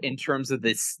drop-off in terms of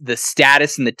the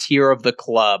status and the tier of the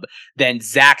club than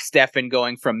Zach Steffen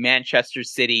going from Manchester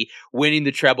City, winning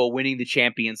the treble, winning the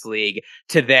Champions League,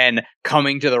 to then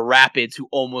coming to the Rapids, who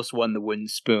almost won the Wooden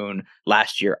Spoon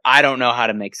last year. I don't know how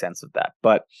to make sense of that,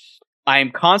 but I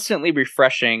am constantly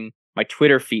refreshing my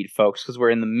Twitter feed, folks, because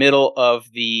we're in the middle of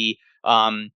the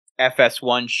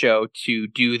FS1 show to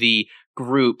do the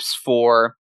groups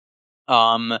for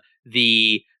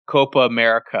the Copa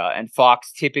America, and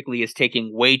Fox typically is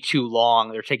taking way too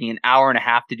long. They're taking an hour and a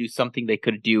half to do something they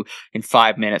could do in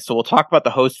 5 minutes. So we'll talk about the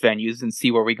host venues and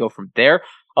see where we go from there.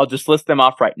 I'll just list them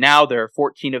off right now. There are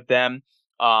 14 of them.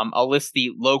 I'll list the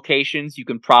locations. You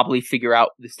can probably figure out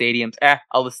the stadiums.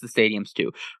 I'll list the stadiums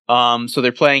too. So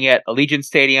they're playing at Allegiant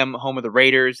Stadium, home of the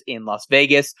Raiders in Las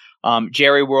Vegas,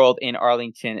 Jerry World in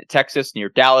Arlington, Texas, near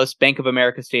Dallas, Bank of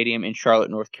America Stadium in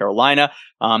Charlotte, North Carolina.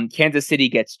 Kansas City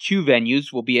gets 2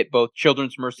 venues. Will be at both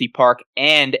Children's Mercy Park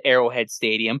and Arrowhead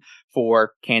Stadium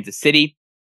for Kansas City.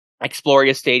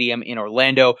 Exploria Stadium in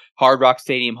Orlando, Hard Rock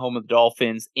Stadium, home of the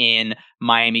Dolphins in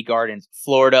Miami Gardens,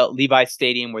 Florida, Levi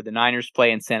Stadium, where the Niners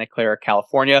play in Santa Clara,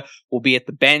 California, will be at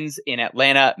the Benz in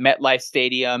Atlanta, MetLife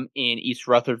Stadium in East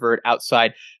Rutherford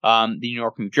outside the New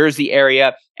York, New Jersey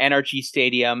area, NRG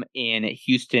Stadium in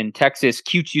Houston, Texas,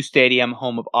 Q2 Stadium,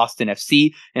 home of Austin FC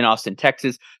in Austin,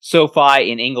 Texas,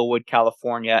 SoFi in Inglewood,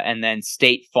 California, and then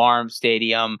State Farm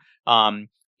Stadium,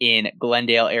 in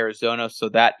Glendale, Arizona. So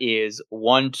that is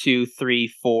 1, 2, 3,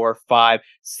 4, 5,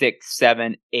 6,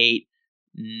 7, 8,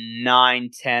 9,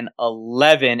 10,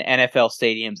 11 NFL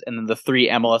stadiums. And then the 3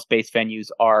 MLS-based venues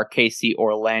are KC,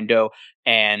 Orlando,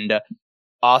 and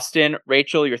Austin.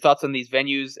 Rachel, your thoughts on these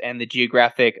venues and the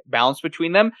geographic balance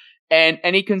between them? And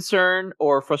any concern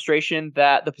or frustration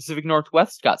that the Pacific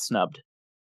Northwest got snubbed?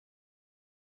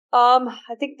 I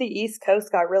think the East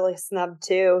Coast got really snubbed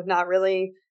too. Not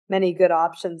really many good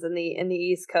options in the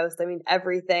East Coast. I mean,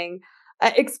 everything.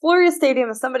 Exploria Stadium,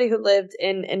 as somebody who lived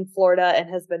in Florida and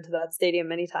has been to that stadium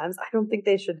many times, I don't think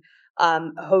they should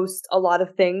host a lot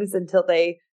of things until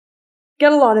they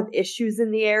get a lot of issues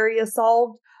in the area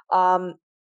solved.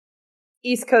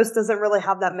 East Coast doesn't really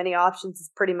have that many options. It's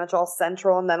pretty much all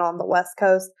central, and then on the West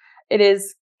Coast, it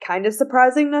is kind of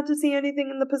surprising not to see anything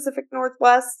in the Pacific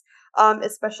Northwest,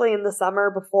 especially in the summer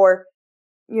before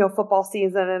football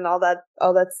season and all that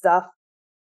stuff.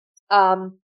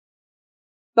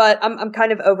 But I'm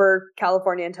kind of over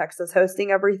California and Texas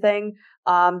hosting everything.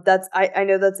 I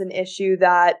know that's an issue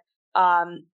that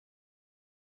has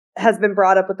been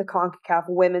brought up with the CONCACAF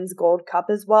Women's Gold Cup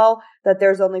as well, that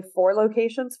there's only 4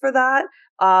 locations for that.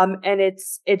 And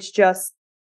it's just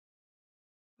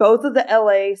both of the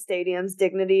LA stadiums,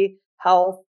 Dignity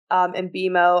Health, and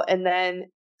BMO, and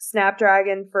then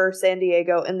Snapdragon for San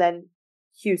Diego, and then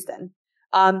Houston.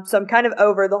 So I'm kind of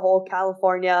over the whole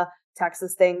California,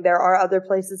 Texas thing. There are other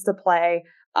places to play.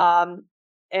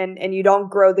 And you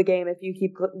don't grow the game if you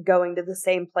keep going to the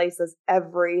same places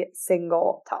every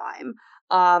single time.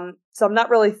 So I'm not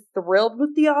really thrilled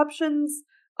with the options.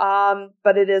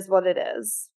 But it is what it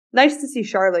is. Nice to see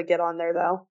Charlotte get on there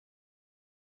though.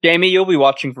 Jamie, you'll be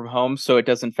watching from home, so it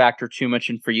doesn't factor too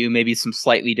much in for you. Maybe some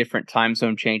slightly different time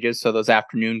zone changes, so those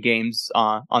afternoon games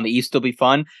on the East will be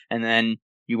fun, and then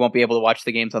you won't be able to watch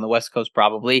the games on the West Coast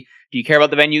probably. Do you care about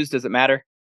the venues? Does it matter?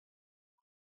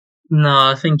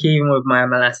 No, I think even with my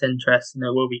MLS interest, it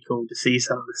will be cool to see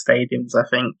some of the stadiums. I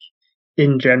think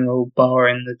in general,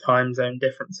 barring the time zone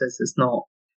differences, it's not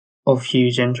of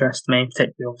huge interest to me,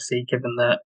 particularly obviously given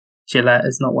that Gillette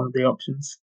is not one of the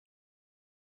options.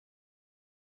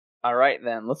 All right,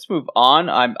 then let's move on.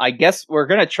 I guess we're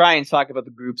going to try and talk about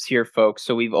the groups here, folks.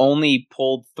 So we've only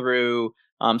pulled through,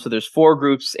 so there's 4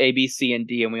 groups, A, B, C, and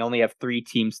D, and we only have 3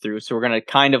 teams through. So we're going to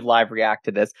kind of live react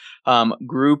to this.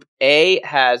 Group A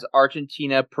has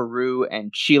Argentina, Peru,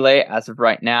 and Chile as of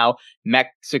right now.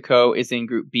 Mexico is in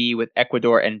Group B with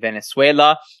Ecuador and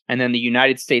Venezuela. And then the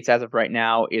United States as of right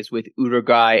now is with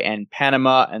Uruguay and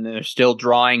Panama. And then they're still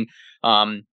drawing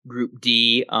Group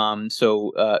D.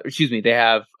 They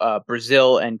have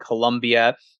Brazil and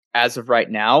Colombia as of right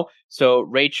now. So,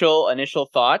 Rachel, initial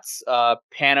thoughts.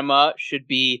 Panama should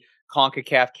be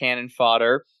CONCACAF cannon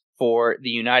fodder for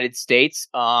the United States,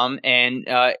 and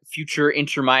future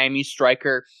Inter Miami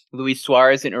striker Luis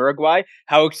Suarez in Uruguay.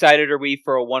 How excited are we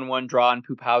for a 1-1 draw in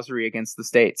Poophousery against the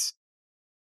States?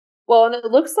 Well, and it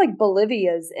looks like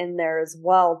Bolivia's in there as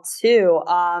well, too.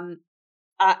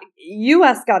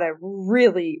 U.S. got to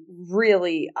really,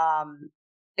 really,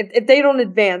 if they don't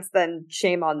advance, then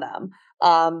shame on them.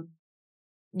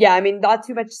 Yeah, I mean, not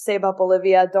too much to say about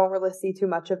Bolivia. Don't really see too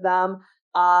much of them.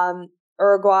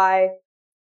 Uruguay,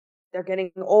 they're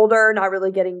getting older, not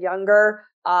really getting younger.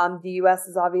 The U.S.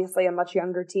 is obviously a much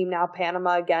younger team now.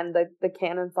 Panama, again, the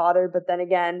cannon fodder. But then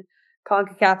again,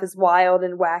 CONCACAF is wild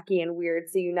and wacky and weird,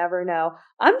 so you never know.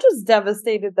 I'm just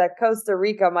devastated that Costa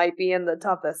Rica might be in the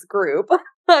toughest group.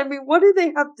 I mean, what do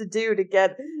they have to do to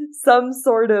get some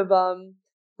sort of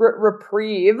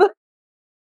reprieve?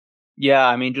 Yeah,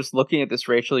 I mean, just looking at this,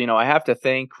 Rachel, I have to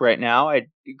think right now.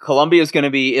 Colombia is going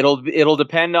to be. It'll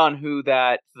depend on who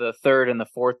the third and the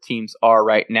fourth teams are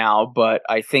right now. But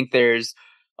I think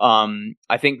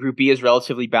I think Group B is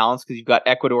relatively balanced because you've got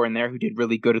Ecuador in there who did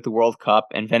really good at the World Cup,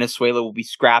 and Venezuela will be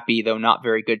scrappy though not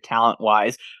very good talent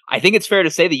wise. I think it's fair to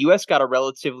say the U.S. got a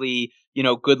relatively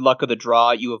good luck of the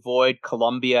draw. You avoid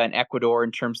Colombia and Ecuador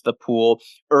in terms of the pool.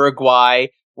 Uruguay,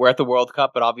 we're at the World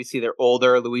Cup, but obviously they're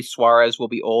older. Luis Suarez will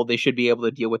be old. They should be able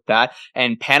to deal with that.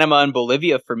 And Panama and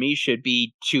Bolivia, for me, should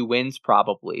be 2 wins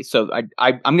probably. So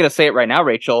I'm going to say it right now,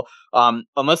 Rachel.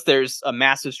 Unless there's a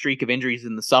massive streak of injuries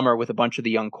in the summer with a bunch of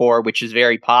the young core, which is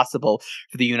very possible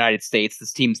for the United States.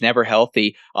 This team's never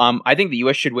healthy. I think the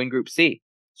U.S. should win Group C.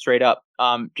 Straight up.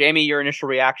 Jamie, your initial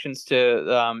reactions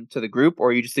to the group, or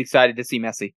are you just excited to see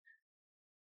Messi?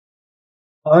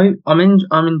 I'm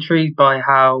intrigued by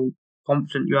how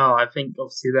confident you are. I think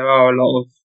obviously there are a lot of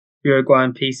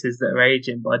Uruguayan pieces that are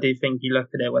aging, but I do think you look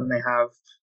at it when they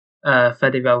have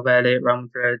Fede Valverde at Real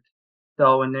Madrid,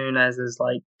 Darwin Núñez is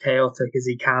like chaotic as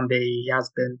he can be. He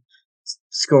has been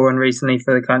scoring recently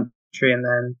for the country, and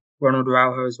then Ronald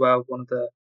Araujo as well, one of the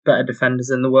better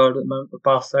defenders in the world at the moment for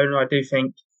Barcelona. I do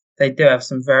think they do have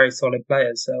some very solid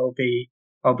players, so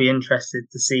I'll be interested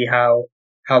to see how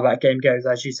that game goes.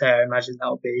 As you say, I imagine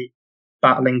that'll be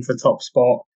battling for top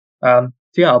spot. So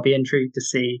yeah, I'll be intrigued to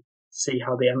see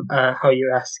how how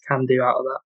US can do out of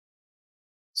that.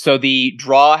 So the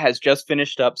draw has just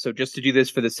finished up. So just to do this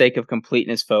for the sake of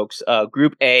completeness, folks,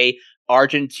 Group A,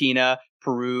 Argentina,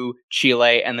 Peru,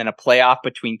 Chile, and then a playoff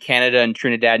between Canada and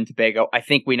Trinidad and Tobago. I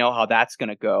think we know how that's going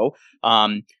to go.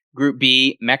 Group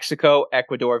B, Mexico,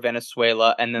 Ecuador,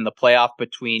 Venezuela, and then the playoff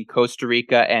between Costa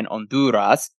Rica and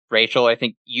Honduras. Rachel, I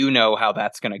think you know how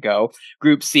that's going to go.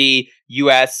 Group C,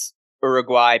 U.S.,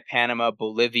 Uruguay, Panama,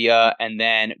 Bolivia, and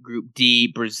then Group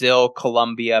D, Brazil,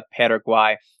 Colombia,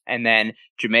 Paraguay, and then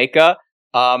Jamaica.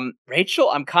 Rachel,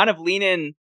 I'm kind of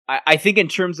leaning. I think in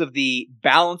terms of the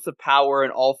balance of power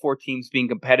and all 4 teams being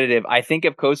competitive, I think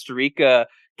if Costa Rica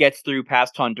gets through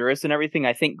past Honduras and everything,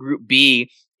 I think Group B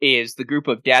is the group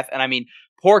of death. And I mean,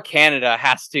 poor Canada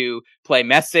has to play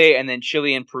Messi, and then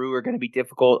Chile and Peru are going to be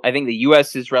difficult. I think the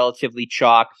U.S. is relatively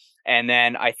chalk, and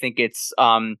then I think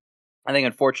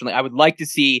unfortunately, I would like to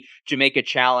see Jamaica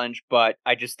challenge, but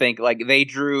I just think like they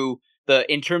drew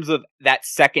in terms of that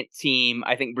second team,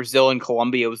 I think Brazil and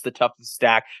Colombia was the toughest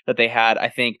stack that they had. I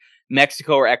think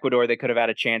Mexico or Ecuador, they could have had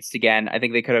a chance again. I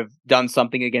think they could have done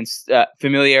something against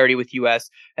familiarity with US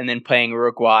and then playing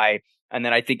Uruguay. And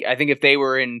then I think if they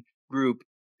were in Group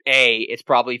A, it's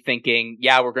probably thinking,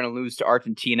 yeah, we're going to lose to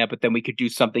Argentina, but then we could do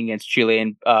something against Chile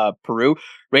and Peru.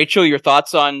 Rachel, your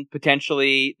thoughts on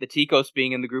potentially the Ticos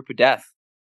being in the group of death?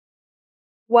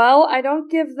 Well, I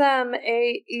don't give them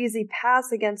a easy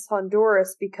pass against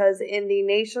Honduras because in the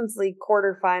Nations League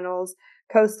quarterfinals,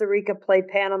 Costa Rica played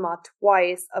Panama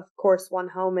twice, of course, one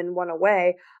home and one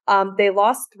away. They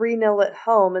lost 3-0 at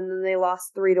home and then they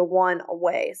lost 3-1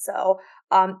 away. So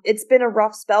it's been a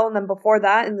rough spell. And then before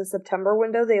that, in the September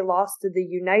window, they lost to the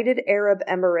United Arab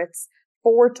Emirates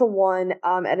 4-1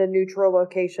 at a neutral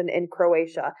location in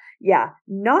Croatia. Yeah,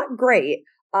 not great.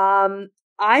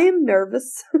 I am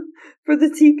nervous for the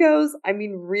Ticos. I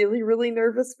mean, really, really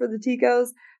nervous for the Ticos.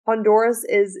 Honduras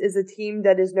is a team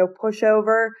that is no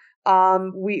pushover.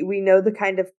 We know the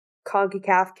kind of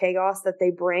CONCACAF chaos that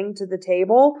they bring to the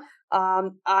table.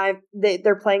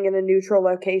 They're playing in a neutral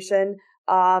location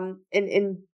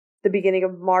in the beginning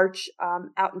of March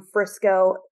out in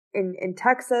Frisco in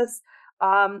Texas.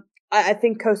 I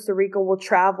think Costa Rica will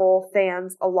travel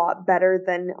fans a lot better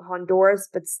than Honduras,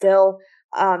 but still,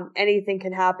 anything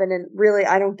can happen. And really,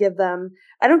 I don't give them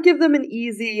an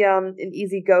easy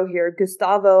go here.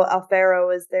 Gustavo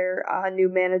Alfaro is their new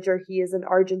manager. He is an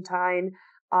Argentine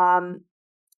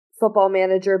football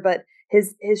manager, but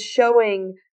his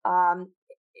showing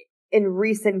in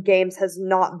recent games has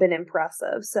not been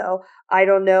impressive. So I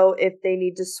don't know if they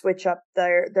need to switch up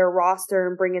their roster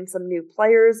and bring in some new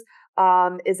players.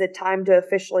 Is it time to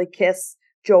officially kiss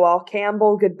Joel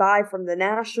Campbell goodbye from the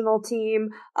national team?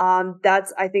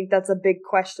 I think that's a big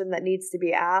question that needs to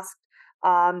be asked.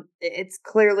 It's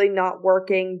clearly not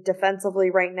working defensively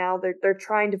right now. They're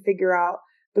trying to figure out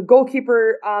the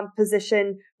goalkeeper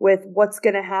position with what's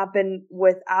going to happen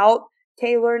without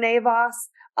Taylor Navas.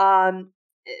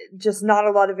 Just not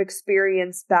a lot of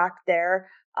experience back there.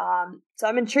 So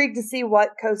I'm intrigued to see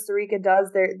what Costa Rica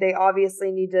does. They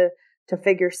obviously need to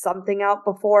figure something out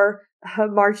before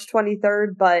March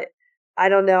 23rd, but I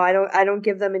don't know. I don't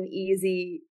give them an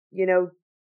easy,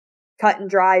 cut and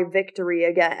dry victory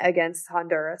against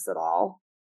Honduras at all.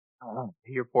 Oh,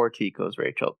 your poor Ticos,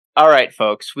 Rachel. All right,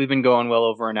 folks, we've been going well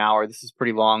over an hour. This is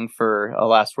pretty long for a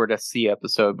Last Word SC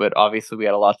episode, but obviously we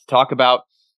had a lot to talk about,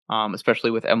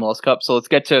 especially with MLS Cup. So let's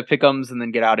get to pick'ems and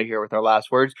then get out of here with our last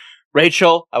words.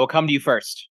 Rachel, I will come to you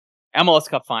first. MLS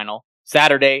Cup final,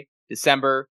 Saturday,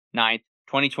 December 9th,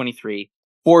 2023,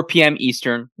 4 p.m.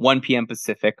 Eastern, 1 p.m.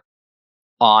 Pacific,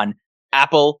 on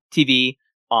Apple TV,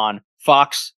 on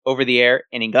Fox over the air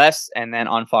in English, and then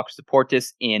on Fox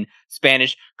Deportes in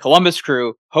Spanish. Columbus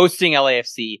Crew hosting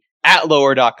LAFC at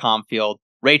Lower.com Field.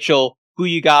 Rachel, who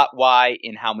you got, why,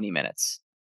 in how many minutes?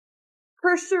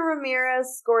 Christian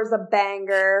Ramirez scores a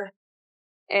banger,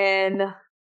 and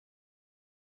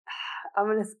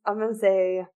I'm gonna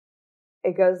say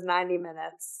it goes 90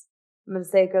 minutes. I'm gonna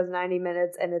say it goes 90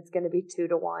 minutes, and it's gonna be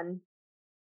 2-1.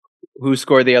 Who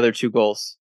scored the other 2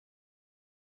 goals?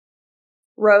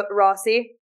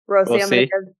 Rossi. I'm gonna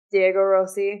go Diego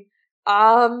Rossi.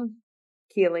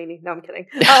 Chiellini. No, I'm kidding.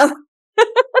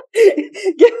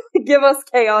 Give us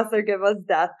chaos or give us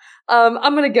death.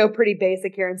 I'm gonna go pretty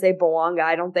basic here and say Bouanga.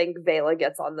 I don't think Vela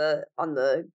gets on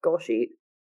the goal sheet.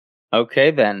 Okay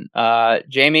then.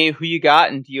 Jamie, who you got,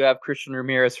 and do you have Christian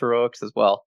Ramirez heroics as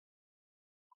well?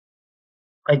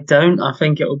 I don't. I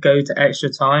think it will go to extra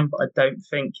time, but I don't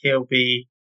think he'll be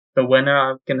the winner.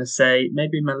 I'm going to say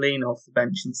maybe Molina off the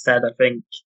bench instead. I think,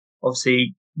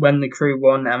 obviously, when the Crew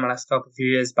won MLS Cup a few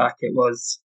years back, there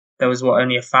was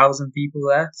only 1,000 people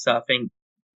there. So I think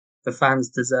the fans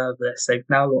deserve this. They've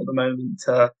now got the moment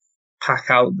to pack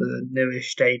out the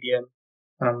newish stadium.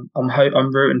 I'm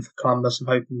rooting for Columbus. I'm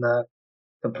hoping the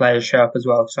players show up as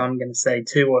well. So I'm going to say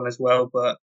 2-1 as well,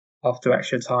 but after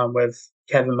extra time with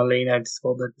Kevin Molino to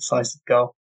score the decisive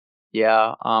goal.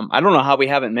 Yeah, I don't know how we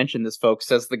haven't mentioned this, folks,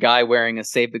 says the guy wearing a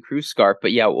Save the Crew scarf.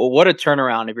 But yeah, well, what a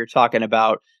turnaround if you're talking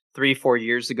about 3-4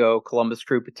 years ago. Columbus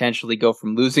Crew potentially go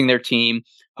from losing their team,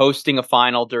 hosting a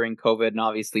final during COVID, and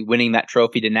obviously winning that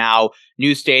trophy, to now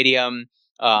new stadium,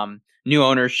 new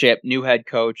ownership, new head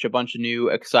coach, a bunch of new,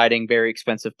 exciting, very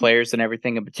expensive players and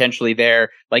everything, and potentially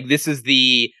there. Like, this is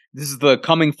the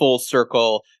coming full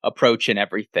circle approach and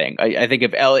everything. I think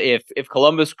if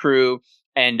Columbus Crew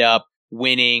end up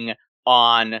winning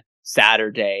on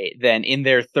Saturday, then in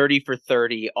their 30 for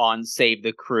 30 on Save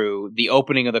the Crew, the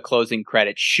opening of the closing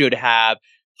credits should have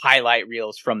highlight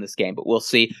reels from this game, but we'll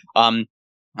see. I'm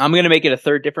going to make it a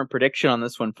third different prediction on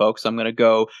this one, folks. I'm going to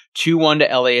go 2-1 to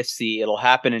LAFC. It'll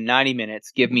happen in 90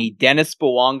 minutes. Give me Dennis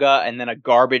Bouanga and then a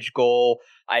garbage goal.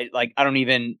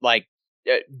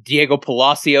 Diego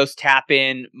Palacios tap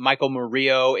in, Michael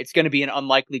Murillo. It's going to be an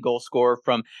unlikely goal scorer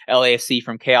from LAFC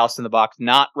from chaos in the box,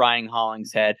 not Ryan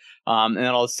Hollingshead. And then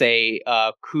I'll say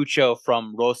Cucho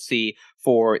from Rossi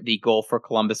for the goal for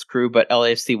Columbus Crew. But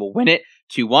LAFC will win it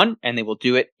 2-1, and they will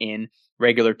do it in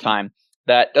regular time.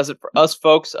 That does it for us,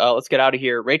 folks. Let's get out of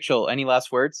here. Rachel, any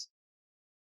last words?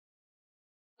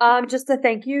 Just a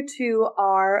thank you to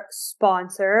our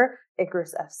sponsor,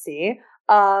 Icarus FC.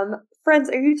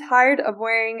 Friends, are you tired of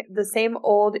wearing the same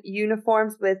old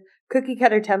uniforms with cookie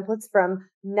cutter templates from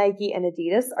Nike and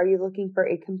Adidas? Are you looking for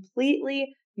a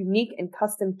completely unique and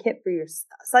custom kit for your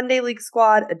Sunday League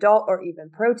squad, adult, or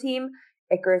even pro team?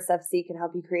 Icarus FC can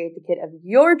help you create the kit of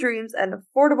your dreams at an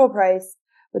affordable price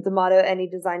with the motto, any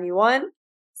design you want.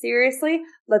 Seriously,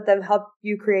 let them help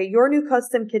you create your new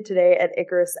custom kit today at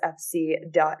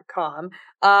IcarusFC.com.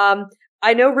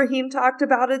 I know Raheem talked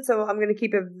about it, so I'm going to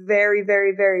keep it very,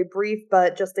 very, very brief,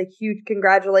 but just a huge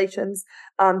congratulations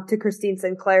to Christine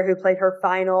Sinclair, who played her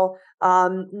final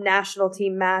national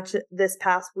team match this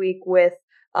past week with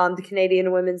the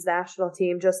Canadian women's national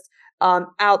team. Just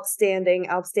outstanding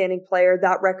player.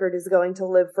 That record is going to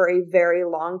live for a very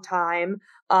long time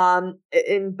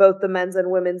in both the men's and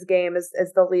women's game as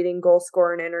the leading goal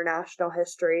scorer in international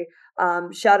history.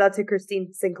 Shout out to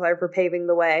Christine Sinclair for paving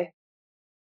the way.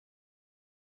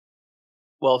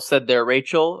 Well said there,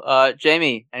 Rachel.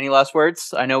 Jamie, any last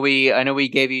words? I know we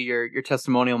gave you your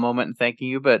testimonial moment and thanking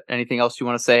you, but anything else you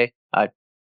want to say?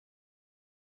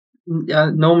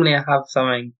 Normally I have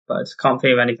something, but I just can't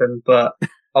think of anything. But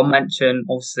I'll mention,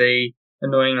 obviously,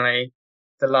 annoyingly,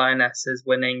 the Lionesses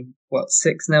winning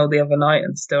 6-0 the other night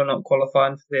and still not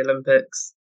qualifying for the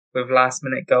Olympics with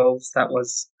last-minute goals. That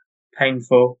was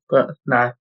painful, but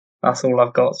no, that's all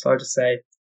I've got. So I'll just say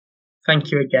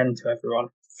thank you again to everyone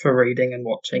for reading and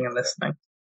watching and listening.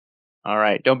 All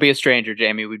right. Don't be a stranger,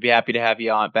 Jamie. We'd be happy to have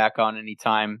you back on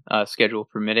anytime, schedule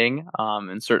permitting.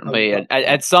 And certainly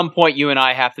at some point, you and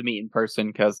I have to meet in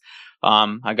person because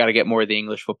I got to get more of the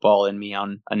English football in me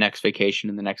on a next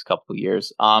vacation in the next couple of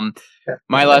years.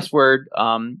 My last word,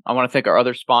 I want to thank our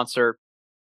other sponsor,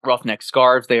 Roughneck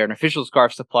Scarves. They are an official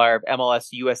scarf supplier of MLS,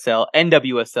 USL,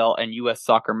 NWSL, and US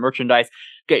soccer merchandise.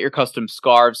 Get your custom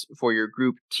scarves for your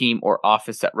group, team, or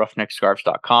office at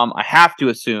roughneckscarves.com. I have to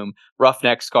assume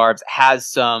Roughneck Scarves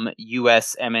has some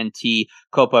USMNT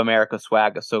Copa America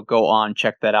swag, so go on,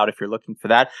 check that out if you're looking for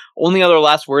that. Only other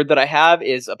last word that I have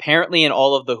is apparently in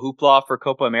all of the hoopla for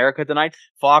Copa America tonight,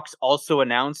 Fox also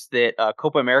announced that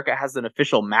Copa America has an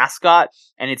official mascot,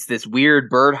 and it's this weird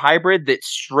bird hybrid that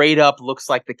straight up looks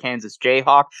like the Kansas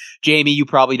Jayhawk. Jamie, you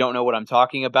probably don't know what I'm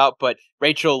talking about, but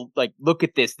Rachel, like, look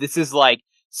at this. This is like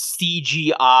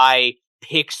CGI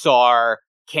Pixar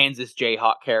Kansas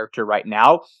Jayhawk character right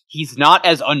now. He's not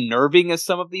as unnerving as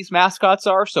some of these mascots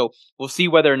are, so we'll see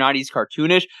whether or not he's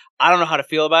cartoonish. I don't know how to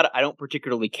feel about it. I don't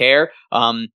particularly care.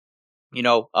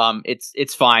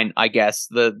 It's fine, I guess.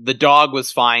 The dog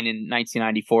was fine in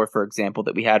 1994, for example,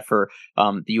 that we had for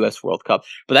the U.S. World Cup.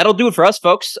 But that'll do it for us,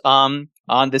 folks.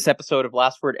 On this episode of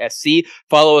Last Word SC,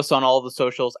 follow us on all the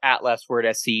socials at Last Word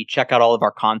SC. Check out all of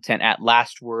our content at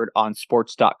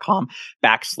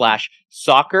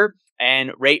lastwordonsports.com/soccer.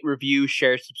 And rate, review,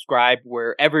 share, subscribe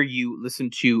wherever you listen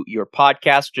to your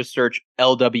podcast. Just search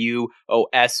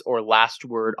LWOS or Last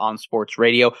Word on Sports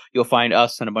Radio. You'll find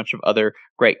us and a bunch of other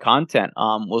great content.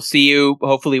 We'll see you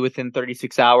hopefully within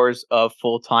 36 hours of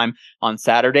full time on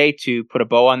Saturday to put a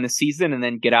bow on the season and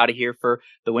then get out of here for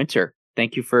the winter.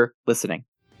 Thank you for listening.